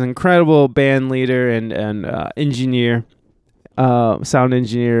 who is an incredible band leader and engineer, sound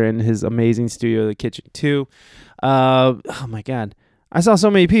engineer in his amazing studio, The Kitchen 2. Oh, my God. I saw so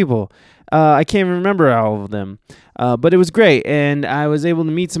many people. I can't even remember all of them. But it was great, and I was able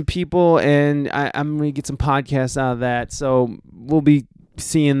to meet some people, and I'm going to get some podcasts out of that. So we'll be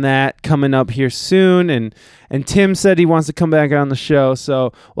seeing that coming up here soon, and Tim said he wants to come back on the show,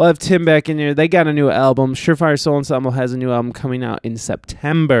 so we'll have Tim back in here. They got a new album. Surefire Soul Ensemble has a new album coming out in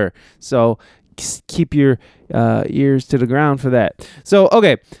September, so keep your ears to the ground for that. So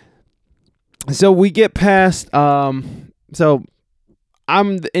okay, so we get past so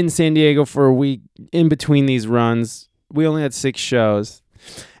I'm in San Diego for a week in between these runs. We only had 6 shows.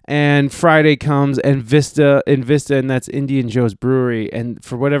 And Friday comes, and Vista, and that's Indian Joe's Brewery, and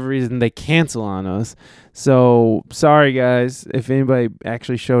for whatever reason, they cancel on us. So, sorry, guys, if anybody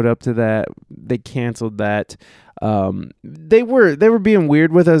actually showed up to that, they canceled that. They were being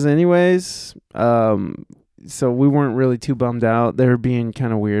weird with us anyways, so we weren't really too bummed out. They were being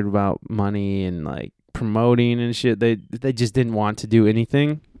kind of weird about money and, like, promoting and shit. They just didn't want to do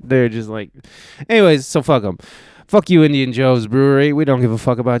anything. They're just like... Anyways, so fuck them. Fuck you, Indian Joe's Brewery. We don't give a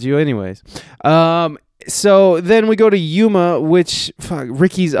fuck about you anyways. So then we go to Yuma, which,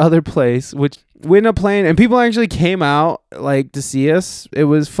 Ricky's other place, which we ended up playing, and people actually came out, like, to see us. It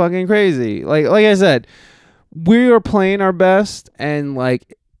was fucking crazy. Like I said, we were playing our best, and,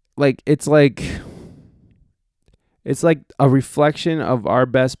 like it's like a reflection of our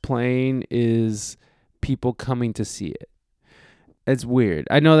best playing is people coming to see it. It's weird.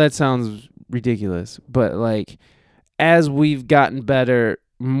 I know that sounds ridiculous, but, like, as we've gotten better,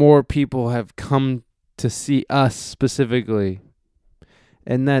 more people have come to see us specifically.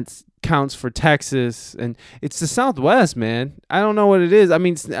 And that counts for Texas. And it's the Southwest, man. I don't know what it is. I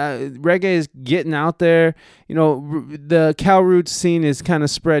mean, reggae is getting out there. The Cal Roots scene is kind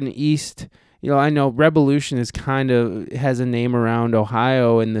of spreading east. I know Revolution is has a name around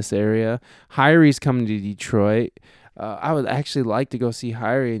Ohio in this area. Hyrie's coming to Detroit. I would actually like to go see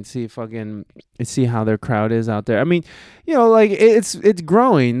Hyrie and see how their crowd is out there. I mean, it's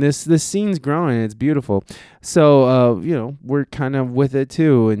growing. This scene's growing. It's beautiful. So we're kind of with it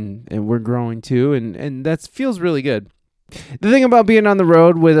too, and we're growing too, and that feels really good. The thing about being on the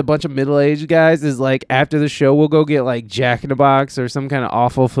road with a bunch of middle-aged guys is, like, after the show, we'll go get, like, Jack in the Box or some kind of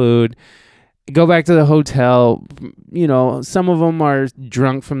awful food. Go back to the hotel. Some of them are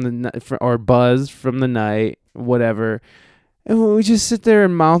drunk or buzzed from the night, whatever. And we just sit there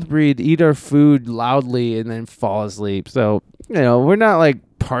and mouth breathe, eat our food loudly, and then fall asleep. So, we're not, like,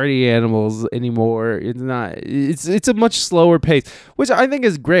 party animals anymore. It's not. It's a much slower pace, which I think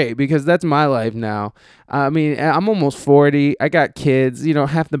is great because that's my life now. I mean, I'm almost 40. I got kids. You know,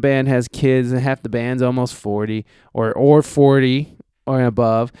 half the band has kids, and half the band's almost 40 or 40 or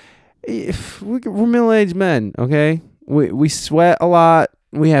above. We're middle-aged men, okay? We sweat a lot.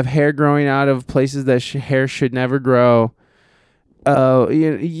 We have hair growing out of places that hair should never grow.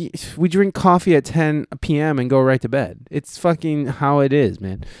 We drink coffee at 10 p.m. and go right to bed. It's fucking how it is,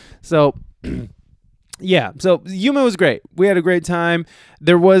 man. So, yeah. So Yuma was great. We had a great time.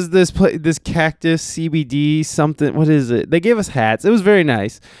 There was this Cactus CBD something. What is it? They gave us hats. It was very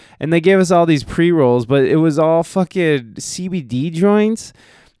nice, and they gave us all these pre-rolls, but it was all fucking CBD joints.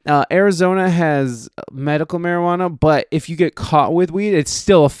 Arizona has medical marijuana, but if you get caught with weed, it's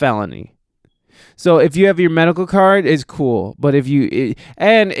still a felony. So if you have your medical card, it's cool. But if you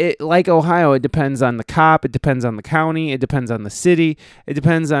like Ohio, it depends on the cop, it depends on the county, it depends on the city, it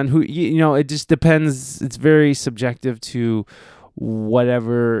depends on who it just depends. It's very subjective to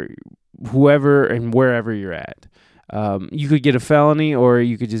whoever and wherever you're at. You could get a felony, or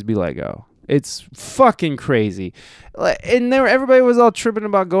you could just be let go. It's fucking crazy. And everybody was all tripping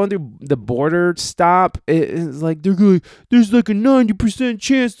about going through the border stop. It's like there's like a 90%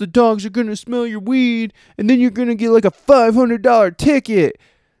 chance the dogs are gonna smell your weed, and then you're gonna get like a $500 ticket.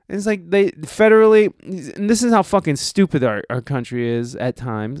 And it's like they federally, and this is how fucking stupid our country is at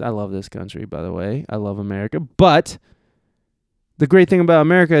times. I love this country, by the way. I love America. But the great thing about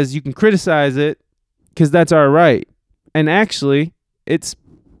America is you can criticize it because that's our right. And actually, it's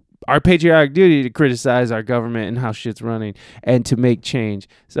our patriotic duty to criticize our government and how shit's running and to make change.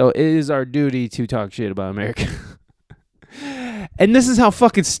 So it is our duty to talk shit about America. And this is how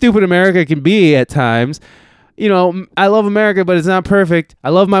fucking stupid America can be at times. You know, I love America, but it's not perfect. I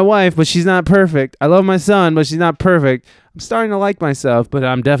love my wife, but she's not perfect. I love my son, but she's not perfect. I'm starting to like myself, but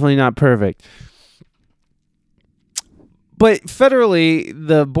I'm definitely not perfect. But federally,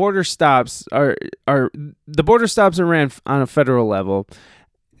 the border stops are ran on a federal level.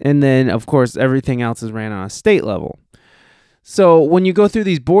 And then, of course, everything else is ran on a state level. So when you go through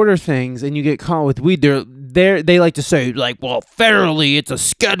these border things and you get caught with weed, they like to say, like, well, federally, it's a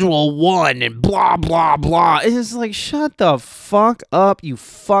Schedule 1 and blah, blah, blah. It's like, shut the fuck up, you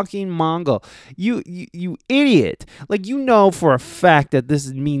fucking Mongol. You idiot. Like, you know for a fact that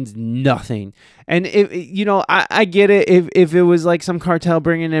this means nothing. And, I get it if it was like some cartel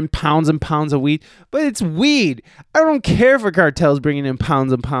bringing in pounds and pounds of weed. But it's weed. I don't care if a cartel's bringing in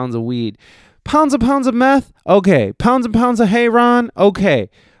pounds and pounds of weed. Pounds and pounds of meth? Okay. Pounds and pounds of Hayron? Okay.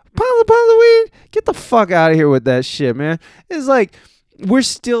 Pounds and pounds of weed? Get the fuck out of here with that shit, man. It's like, we're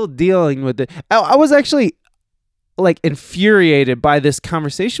still dealing with it. I was actually, like, infuriated by this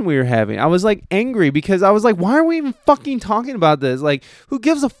conversation we were having. I was, like, angry because I was like, why are we even fucking talking about this? Like, who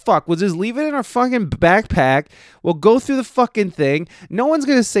gives a fuck? We'll just leave it in our fucking backpack. We'll go through the fucking thing. No one's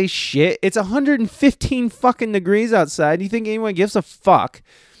gonna say shit. It's 115 fucking degrees outside. You think anyone gives a fuck?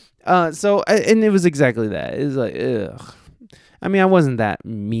 And it was exactly that. It was like, ugh. I mean, I wasn't that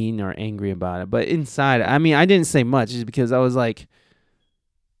mean or angry about it, but inside, I mean, I didn't say much just because I was like,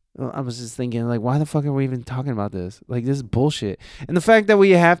 I was just thinking, like, why the fuck are we even talking about this? Like, this is bullshit. And the fact that we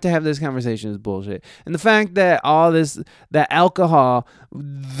have to have this conversation is bullshit. And the fact that that alcohol,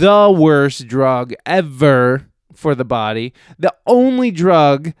 the worst drug ever for the body, the only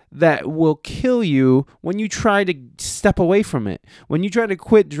drug that will kill you when you try to step away from it. When you try to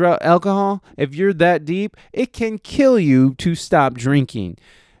quit alcohol, if you're that deep, it can kill you to stop drinking.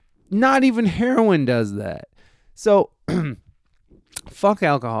 Not even heroin does that. So, fuck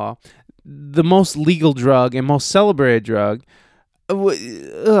alcohol. The most legal drug and most celebrated drug.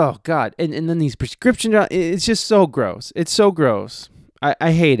 Oh, God. And then these prescription drugs, it's just so gross. It's so gross.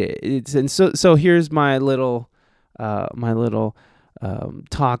 I hate it. So here's my little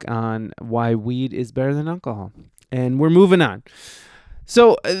talk on why weed is better than alcohol. And we're moving on.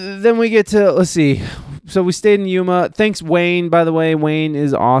 So then we get to, let's see. So we stayed in Yuma. Thanks, Wayne, by the way. Wayne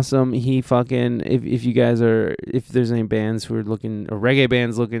is awesome. He fucking, if there's any bands who are looking, or reggae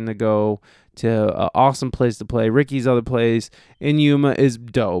bands looking to go to an awesome place to play, Ricky's other place in Yuma is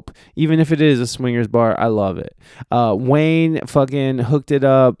dope. Even if it is a swingers bar, I love it. Wayne fucking hooked it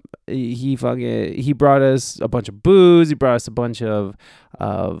up. He brought us a bunch of booze. He brought us a bunch of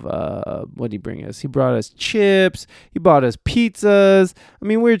what did he bring us? He brought us chips. He bought us pizzas. I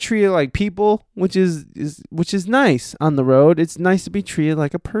mean, we were treated like people, which is nice on the road. It's nice to be treated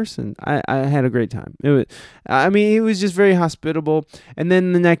like a person. I had a great time. He was just very hospitable. And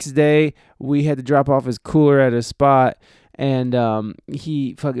then the next day we had to drop off his cooler at a spot. and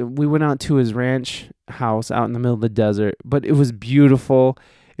we went out to his ranch house out in the middle of the desert, but it was beautiful.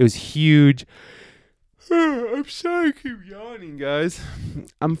 It was huge. I'm sorry I keep yawning, guys.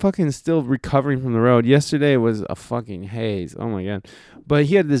 I'm fucking still recovering from the road. Yesterday was a fucking haze. Oh my god. But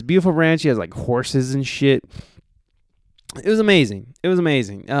he had this beautiful ranch. He has like horses and shit. It was amazing. It was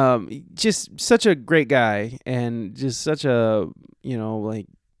amazing. Just such a great guy, and just such a,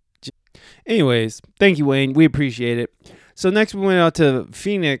 anyways, thank you, Wayne. We appreciate it. So next we went out to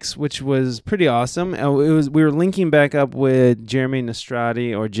Phoenix, which was pretty awesome. We were linking back up with Jeremy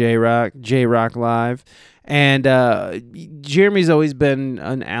Nostrati, or J Rock Live, and Jeremy's always been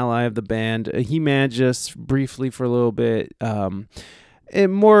an ally of the band. He managed us briefly for a little bit,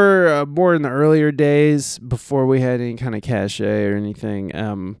 and more in the earlier days before we had any kind of cachet or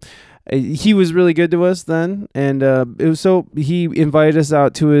anything. He was really good to us then, and he invited us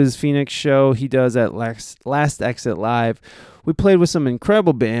out to his Phoenix show he does at Last Exit Live. We played with some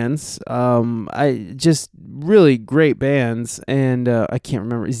incredible bands, just really great bands, and I can't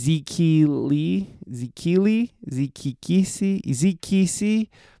remember, Zekisi.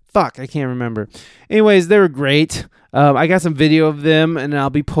 Fuck, I can't remember. Anyways, they were great. I got some video of them, and I'll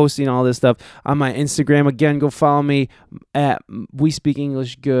be posting all this stuff on my Instagram. Again, go follow me at We Speak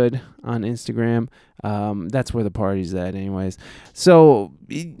English Good on Instagram. That's where the party's at, anyways. So,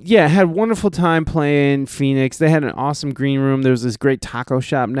 yeah, had a wonderful time playing Phoenix. They had an awesome green room. There was this great taco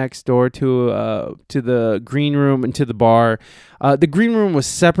shop next door to the green room and to the bar. The green room was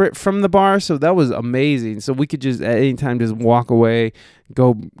separate from the bar, so that was amazing. So we could just at any time just walk away,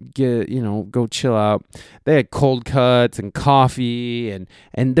 go chill out. They had cold cuts and coffee,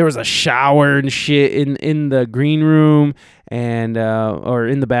 and there was a shower and shit in the green room, and or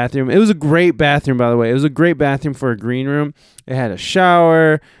in the bathroom. It was a great bathroom, by the way. It was a great bathroom for a green room. It had a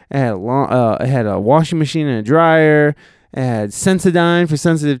shower. It had a washing machine and a dryer. It had Sensodyne for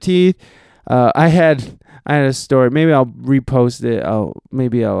sensitive teeth. I had a story. Maybe I'll repost it.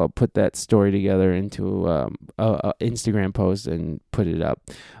 I'll put that story together into a Instagram post and put it up.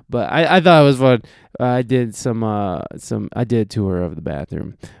 But I thought it was fun. I did I did a tour of the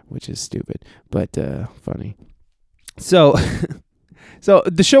bathroom, which is stupid but funny. So so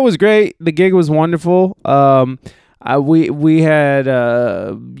the show was great. The gig was wonderful. We had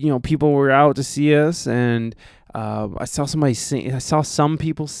people were out to see us, and I saw somebody sing. I saw some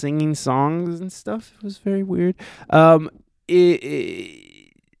people singing songs and stuff. It was very weird.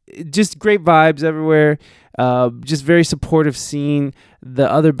 Just great vibes everywhere. Just very supportive scene. The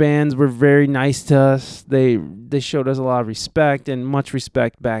other bands were very nice to us. They showed us a lot of respect, and much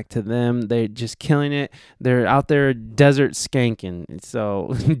respect back to them. They're just killing it. They're out there desert skanking.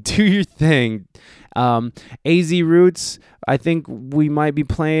 So do your thing. AZ Roots, I think we might be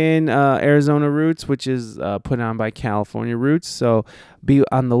playing Arizona Roots, which is put on by California Roots. So be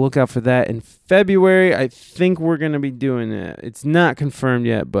on the lookout for that in February. I think we're going to be doing it. It's not confirmed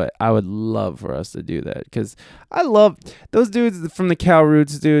yet, but I would love for us to do that, because I love those dudes from the Cal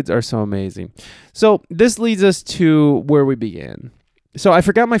Roots dudes are so amazing. So this leads us to where we began. So I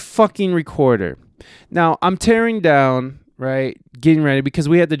forgot my fucking recorder. Now I'm tearing down, right, getting ready, because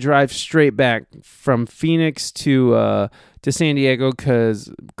we had to drive straight back from Phoenix to San Diego,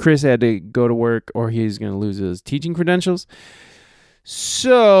 because Chris had to go to work or he's going to lose his teaching credentials.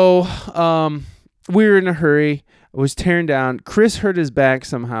 So we were in a hurry. I was tearing down. Chris hurt his back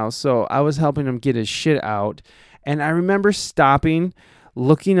somehow, so I was helping him get his shit out. And I remember stopping,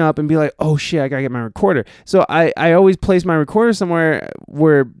 looking up, and be like, oh shit, I gotta get my recorder. So I always place my recorder somewhere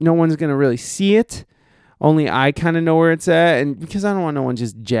where no one's going to really see it. Only I kind of know where it's at, and because I don't want no one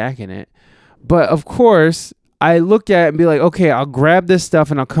just jacking it. But of course, I look at it and be like, okay, I'll grab this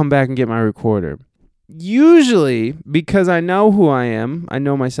stuff and I'll come back and get my recorder. Usually, because I know who I am, I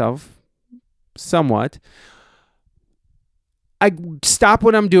know myself somewhat, I stop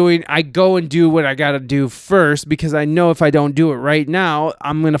what I'm doing, I go and do what I gotta do first, because I know if I don't do it right now,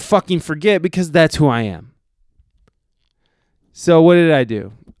 I'm gonna fucking forget, because that's who I am. So what did I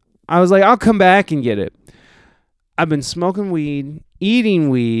do? I was like, I'll come back and get it. I've been smoking weed, eating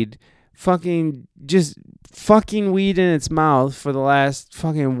weed, fucking weed in its mouth for the last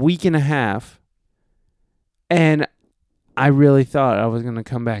fucking week and a half. And I really thought I was going to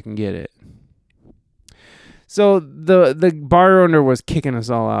come back and get it. So the bar owner was kicking us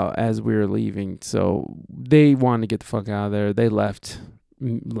all out as we were leaving. So they wanted to get the fuck out of there. They left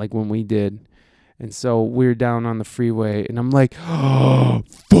like when we did. And so we're down on the freeway, and I'm like, oh,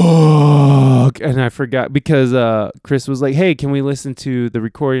 fuck. And I forgot, because Chris was like, hey, can we listen to the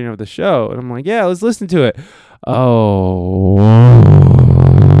recording of the show? And I'm like, yeah, let's listen to it. Oh.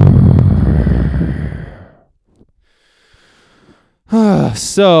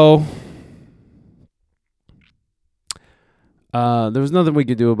 So there was nothing we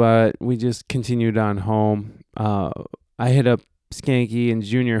could do about it. We just continued on home. I hit up Skanky and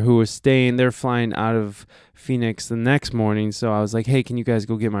Junior, who was staying. They're flying out of Phoenix the next morning. So I was like, hey, can you guys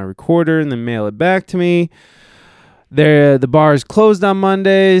go get my recorder and then mail it back to me? The bar is closed on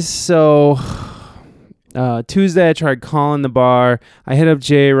Mondays. So Tuesday, I tried calling the bar. I hit up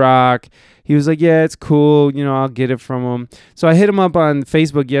J-Rock. He was like, yeah, it's cool. I'll get it from him. So I hit him up on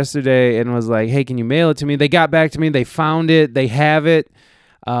Facebook yesterday and was like, hey, can you mail it to me? They got back to me. They found it. They have it.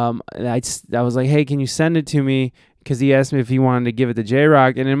 I was like, hey, can you send it to me? Because he asked me if he wanted to give it to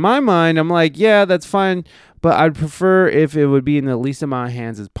J-Rock. And in my mind, I'm like, yeah, that's fine. But I'd prefer if it would be in the least amount of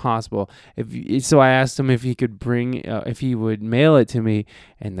hands as possible. So I asked him if he could if he would mail it to me,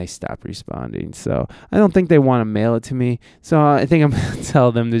 and they stopped responding. So I don't think they want to mail it to me. So I think I'm going to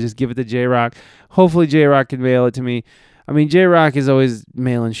tell them to just give it to J-Rock. Hopefully J-Rock can mail it to me. I mean, J-Rock is always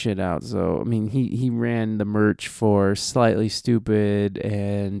mailing shit out. So, I mean, he ran the merch for Slightly Stupid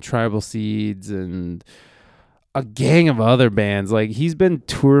and Tribal Seeds and a gang of other bands. Like, he's been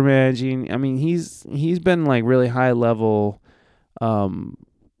tour managing. I mean, he's been like really high level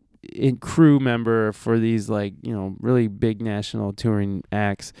in crew member for these like, really big national touring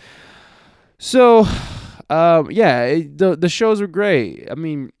acts. So the shows were great. I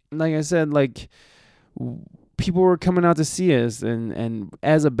mean, like I said, like people were coming out to see us, and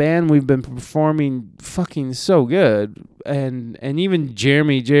as a band we've been performing fucking so good, and even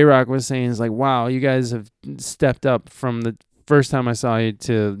Jeremy J-Rock was saying, it's like, wow, you guys have stepped up from the first time I saw you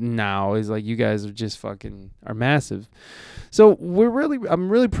to now. Is like, you guys are just fucking are massive. So I'm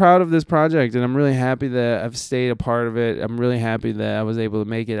really proud of this project, and I'm really happy that I've stayed a part of it. I'm really happy that I was able to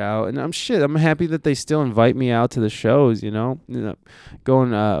make it out, and I'm happy that they still invite me out to the shows. Going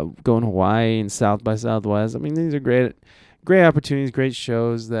Hawaii and South by Southwest. I mean, these are great opportunities, great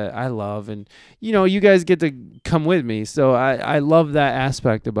shows that I love, and you guys get to come with me. So I love that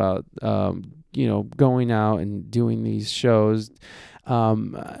aspect about going out and doing these shows.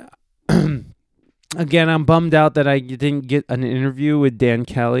 Again, I'm bummed out that I didn't get an interview with Dan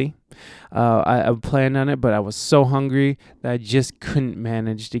Kelly. I planned on it, but I was so hungry that I just couldn't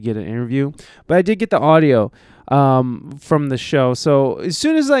manage to get an interview. But I did get the audio from the show. So as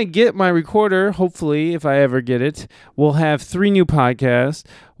soon as I get my recorder, hopefully, if I ever get it, we'll have 3 new podcasts.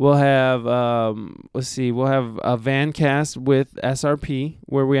 We'll have, we'll have a Vancast with SRP,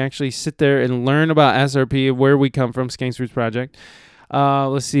 where we actually sit there and learn about SRP, where we come from, Skanks Roots Project.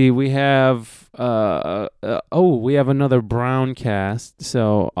 Let's see. We have we have another brown cast.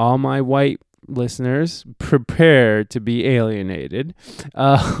 So all my white listeners, prepare to be alienated.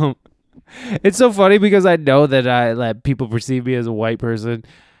 It's so funny because I know that people perceive me as a white person,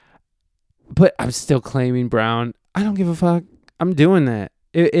 but I'm still claiming brown. I don't give a fuck. I'm doing that.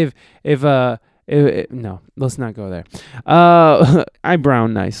 No, let's not go there. I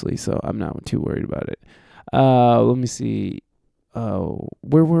brown nicely, so I'm not too worried about it. Let me see. Oh,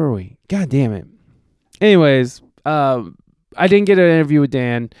 where were we? God damn it. Anyways, I didn't get an interview with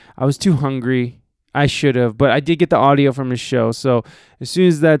Dan. I was too hungry. I should have, but I did get the audio from his show. So as soon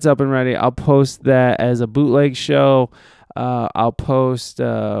as that's up and ready, I'll post that as a bootleg show. I'll post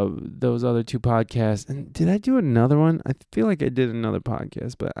those other 2 podcasts. And did I do another one? I feel like I did another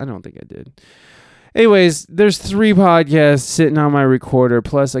podcast, but I don't think I did. Anyways, there's 3 podcasts sitting on my recorder,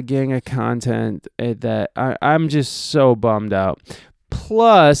 plus a gang of content that I'm just so bummed out.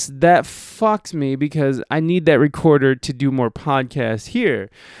 Plus, that fucks me because I need that recorder to do more podcasts here.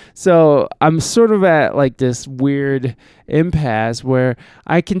 So I'm sort of at like this weird impasse where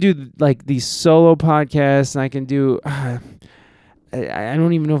I can do like these solo podcasts, and I can do, I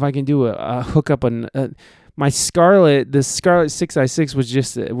don't even know if I can do a hookup on my Scarlett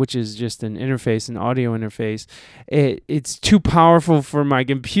 6i6 which is just an interface, an audio interface. It's too powerful for my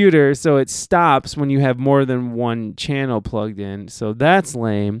computer, so it stops when you have more than one channel plugged in. So that's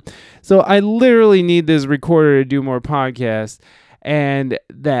lame. So I literally need this recorder to do more podcasts, and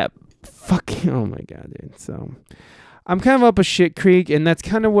that fucking, oh my god, dude. So I'm kind of up a shit creek, and that's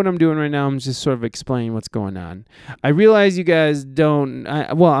kind of what I'm doing right now. I'm just sort of explaining what's going on. I realize you guys don't...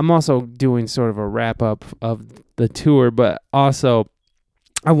 I'm also doing sort of a wrap-up of the tour, but also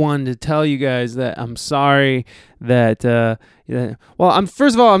I wanted to tell you guys that I'm sorry that...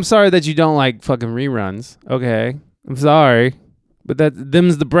 first of all, I'm sorry that you don't like fucking reruns, okay? I'm sorry, but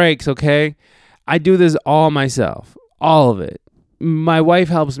them's the breaks, okay? I do this all myself, all of it. My wife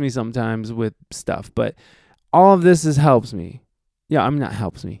helps me sometimes with stuff, but... all of this helps me. Yeah, I'm not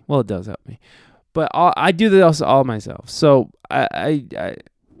helps me. Well, it does help me. But I do this all myself. So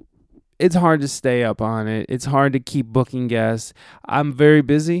it's hard to stay up on it. It's hard to keep booking guests. I'm very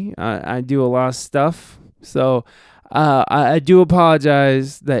busy. I do a lot of stuff. So I do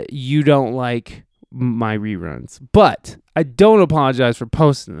apologize that you don't like my reruns. But I don't apologize for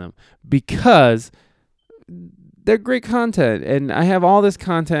posting them because they're great content. And I have all this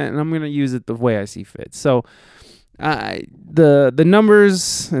content and I'm going to use it the way I see fit. So the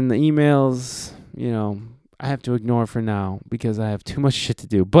numbers and the emails, I have to ignore for now because I have too much shit to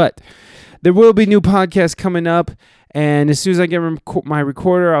do. But there will be new podcasts coming up. And as soon as I get my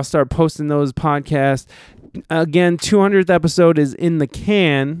recorder, I'll start posting those podcasts. Again, 200th episode is in the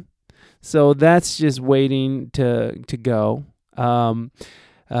can. So that's just waiting to go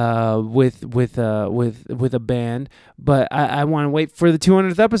with a band. But I want to wait for the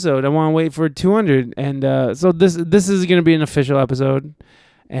 200th episode. I want to wait for 200. And so this is going to be an official episode.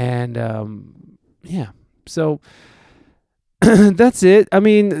 And yeah. So that's it. I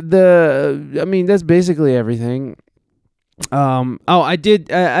mean, that's basically everything. I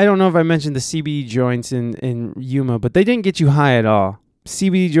did. I don't know if I mentioned the CBD joints in Yuma, but they didn't get you high at all.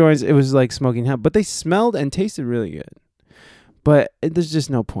 CBD joints, it was like smoking hemp, but they smelled and tasted really good. But there's just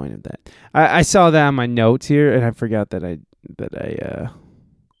no point of that. I saw that on my notes here, and I forgot that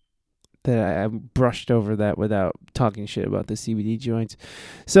I brushed over that without talking shit about the CBD joints.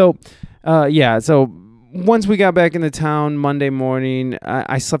 So, So once we got back into town Monday morning,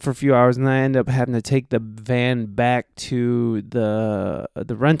 I slept for a few hours, and I ended up having to take the van back to the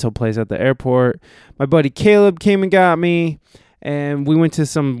rental place at the airport. My buddy Caleb came and got me, and we went to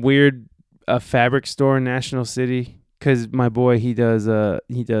some weird fabric store in National City. Because my boy, he does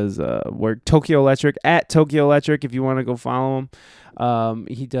work Tokyo Electric, at Tokyo Electric, if you want to go follow him.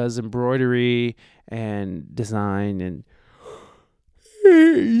 He does embroidery and design, and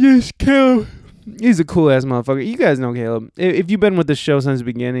yes, Caleb, he's a cool ass motherfucker. You guys know Caleb. If you've been with the show since the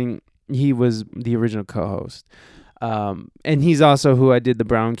beginning, he was the original co-host. And he's also who I did the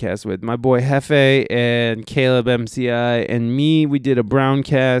Browncast with. My boy Hefe and Caleb MCI and me, we did a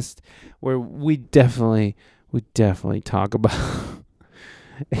Browncast where we definitely talk about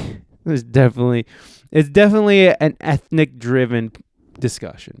it's definitely an ethnic driven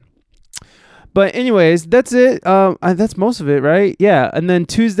discussion. But anyways, that's it. That's most of it, right? Yeah. And then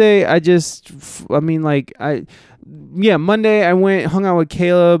Tuesday, Monday I hung out with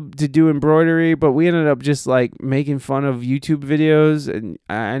Caleb to do embroidery, but we ended up just like making fun of YouTube videos, and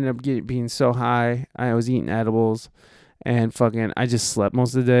I ended up being so high. I was eating edibles. And I just slept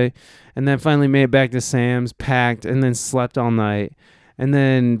most of the day. And then finally made it back to Sam's, packed, and then slept all night. And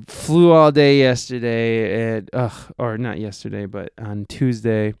then flew all day yesterday, or not yesterday, but on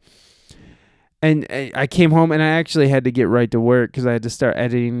Tuesday. And I came home, and I actually had to get right to work because I had to start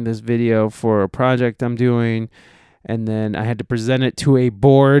editing this video for a project I'm doing. And then I had to present it to a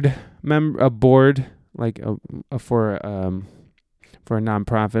board, for a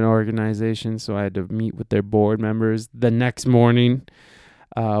nonprofit organization, so I had to meet with their board members the next morning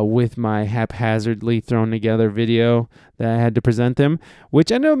with my haphazardly thrown together video that I had to present them,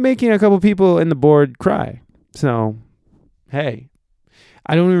 which ended up making a couple people in the board cry. So, hey,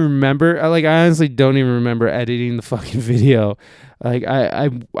 I don't even remember. I honestly don't even remember editing the fucking video.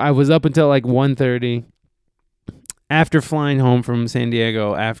 I was up until 1:30 after flying home from San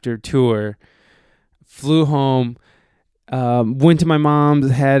Diego after tour, flew home. Went to my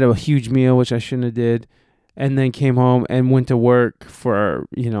mom's, had a huge meal, which I shouldn't have did, and then came home and went to work for,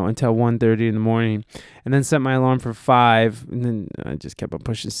 until 1:30 in the morning, and then set my alarm for 5, and then I just kept on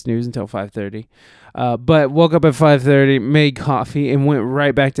pushing snooze until 5:30. But woke up at 5:30, made coffee, and went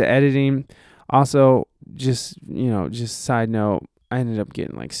right back to editing. Also, just side note, I ended up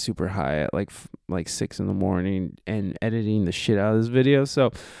getting super high at like 6 in the morning and editing the shit out of this video.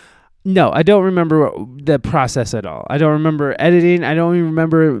 So no, I don't remember the process at all. I don't remember editing. I don't even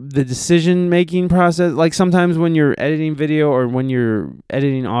remember the decision-making process. Sometimes when you're editing video or when you're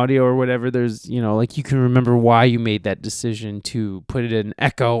editing audio or whatever, there's, you can remember why you made that decision to put it in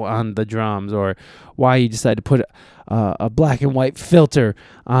echo on the drums, or why you decided to put a black and white filter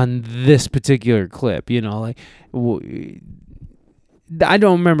on this particular clip. I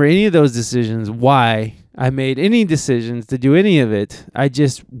don't remember any of those decisions, why I made any decisions to do any of it. I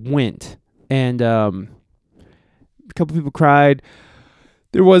just went. And a couple people cried.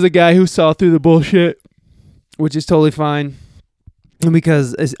 There was a guy who saw through the bullshit, which is totally fine. And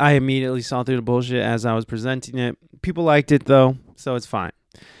because I immediately saw through the bullshit as I was presenting it. People liked it, though, so it's fine.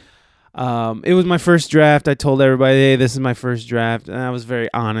 It was my first draft. I told everybody, hey, this is my first draft. And I was very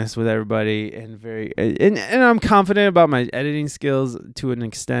honest with everybody and I'm confident about my editing skills to an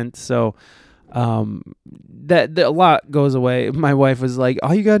extent. So that a lot goes away. My wife was like,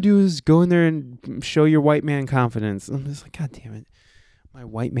 all you gotta do is go in there and show your white man confidence. I'm just like, God damn it, my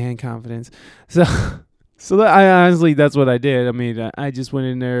white man confidence. So I honestly, that's what I did. I mean, I just went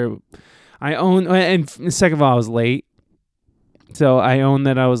in there. And second of all, I was late. So I own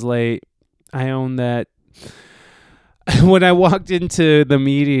that I was late. I own that when I walked into the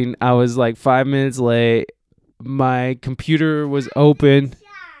meeting, I was like 5 minutes late. My computer was open.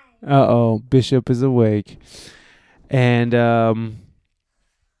 Uh-oh, Bishop is awake. And I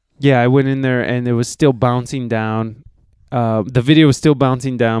went in there and it was still bouncing down. The video was still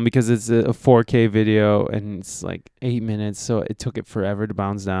bouncing down because it's a 4K video and it's like 8 minutes, so it took it forever to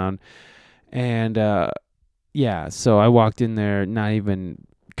bounce down. And so I walked in there not even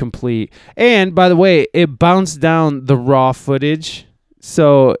complete. And by the way, it bounced down the raw footage,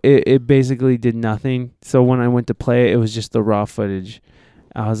 so it basically did nothing. So when I went to play it, it was just the raw footage.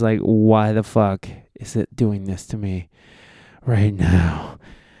 I was like, why the fuck is it doing this to me right now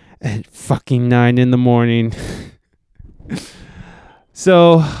at fucking 9 a.m?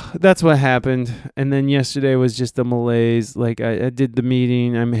 So that's what happened. And then yesterday was just a malaise. Like I did the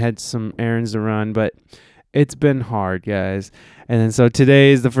meeting. I had some errands to run, but it's been hard, guys. And then so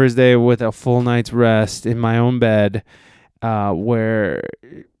today is the first day with a full night's rest in my own bed, where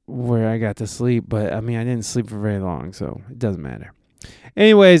I got to sleep. But I mean, I didn't sleep for very long, so it doesn't matter.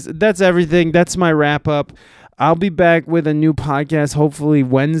 Anyways, that's everything. That's my wrap up. I'll be back with a new podcast hopefully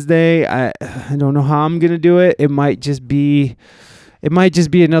Wednesday. I don't know how I'm gonna do it. It might just be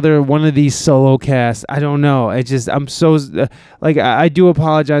another one of these solo casts. I don't know. I'm so I do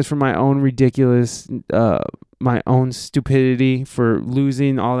apologize for my own ridiculous, my own stupidity for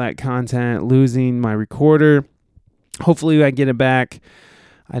losing all that content, losing my recorder. Hopefully I get it back.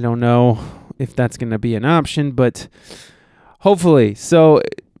 I don't know if that's gonna be an option, but hopefully. So,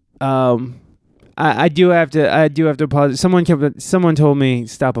 I do have to apologize. Someone told me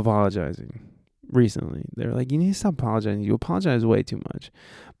stop apologizing recently. They were like, you need to stop apologizing. You apologize way too much.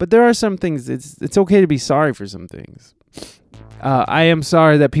 But there are some things. It's okay to be sorry for some things. I am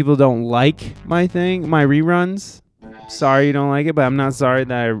sorry that people don't like my reruns. Sorry you don't like it, but I'm not sorry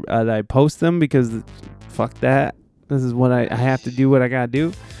that I post them because fuck that. This is what I have to do. What I gotta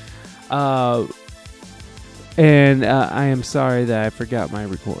do. And I am sorry that I forgot my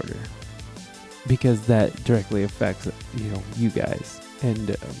recorder, because that directly affects you guys.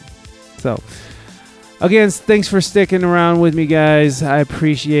 And so again, thanks for sticking around with me, guys. I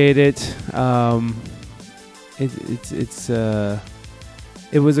appreciate it.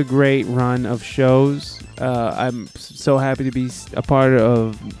 It was a great run of shows. I'm so happy to be a part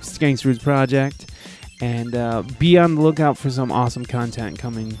of Skanks Roots Project, and be on the lookout for some awesome content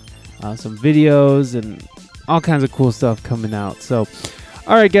coming, some videos and all kinds of cool stuff coming out. So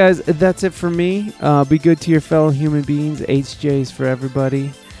all right, guys, that's it for me. Be good to your fellow human beings. HJ's for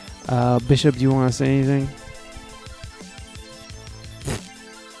everybody. Bishop, do you want to say anything?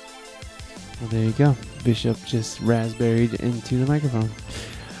 Well, there you go. Bishop just raspberried into the microphone.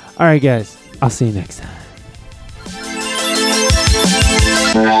 All right, guys. I'll see you next time.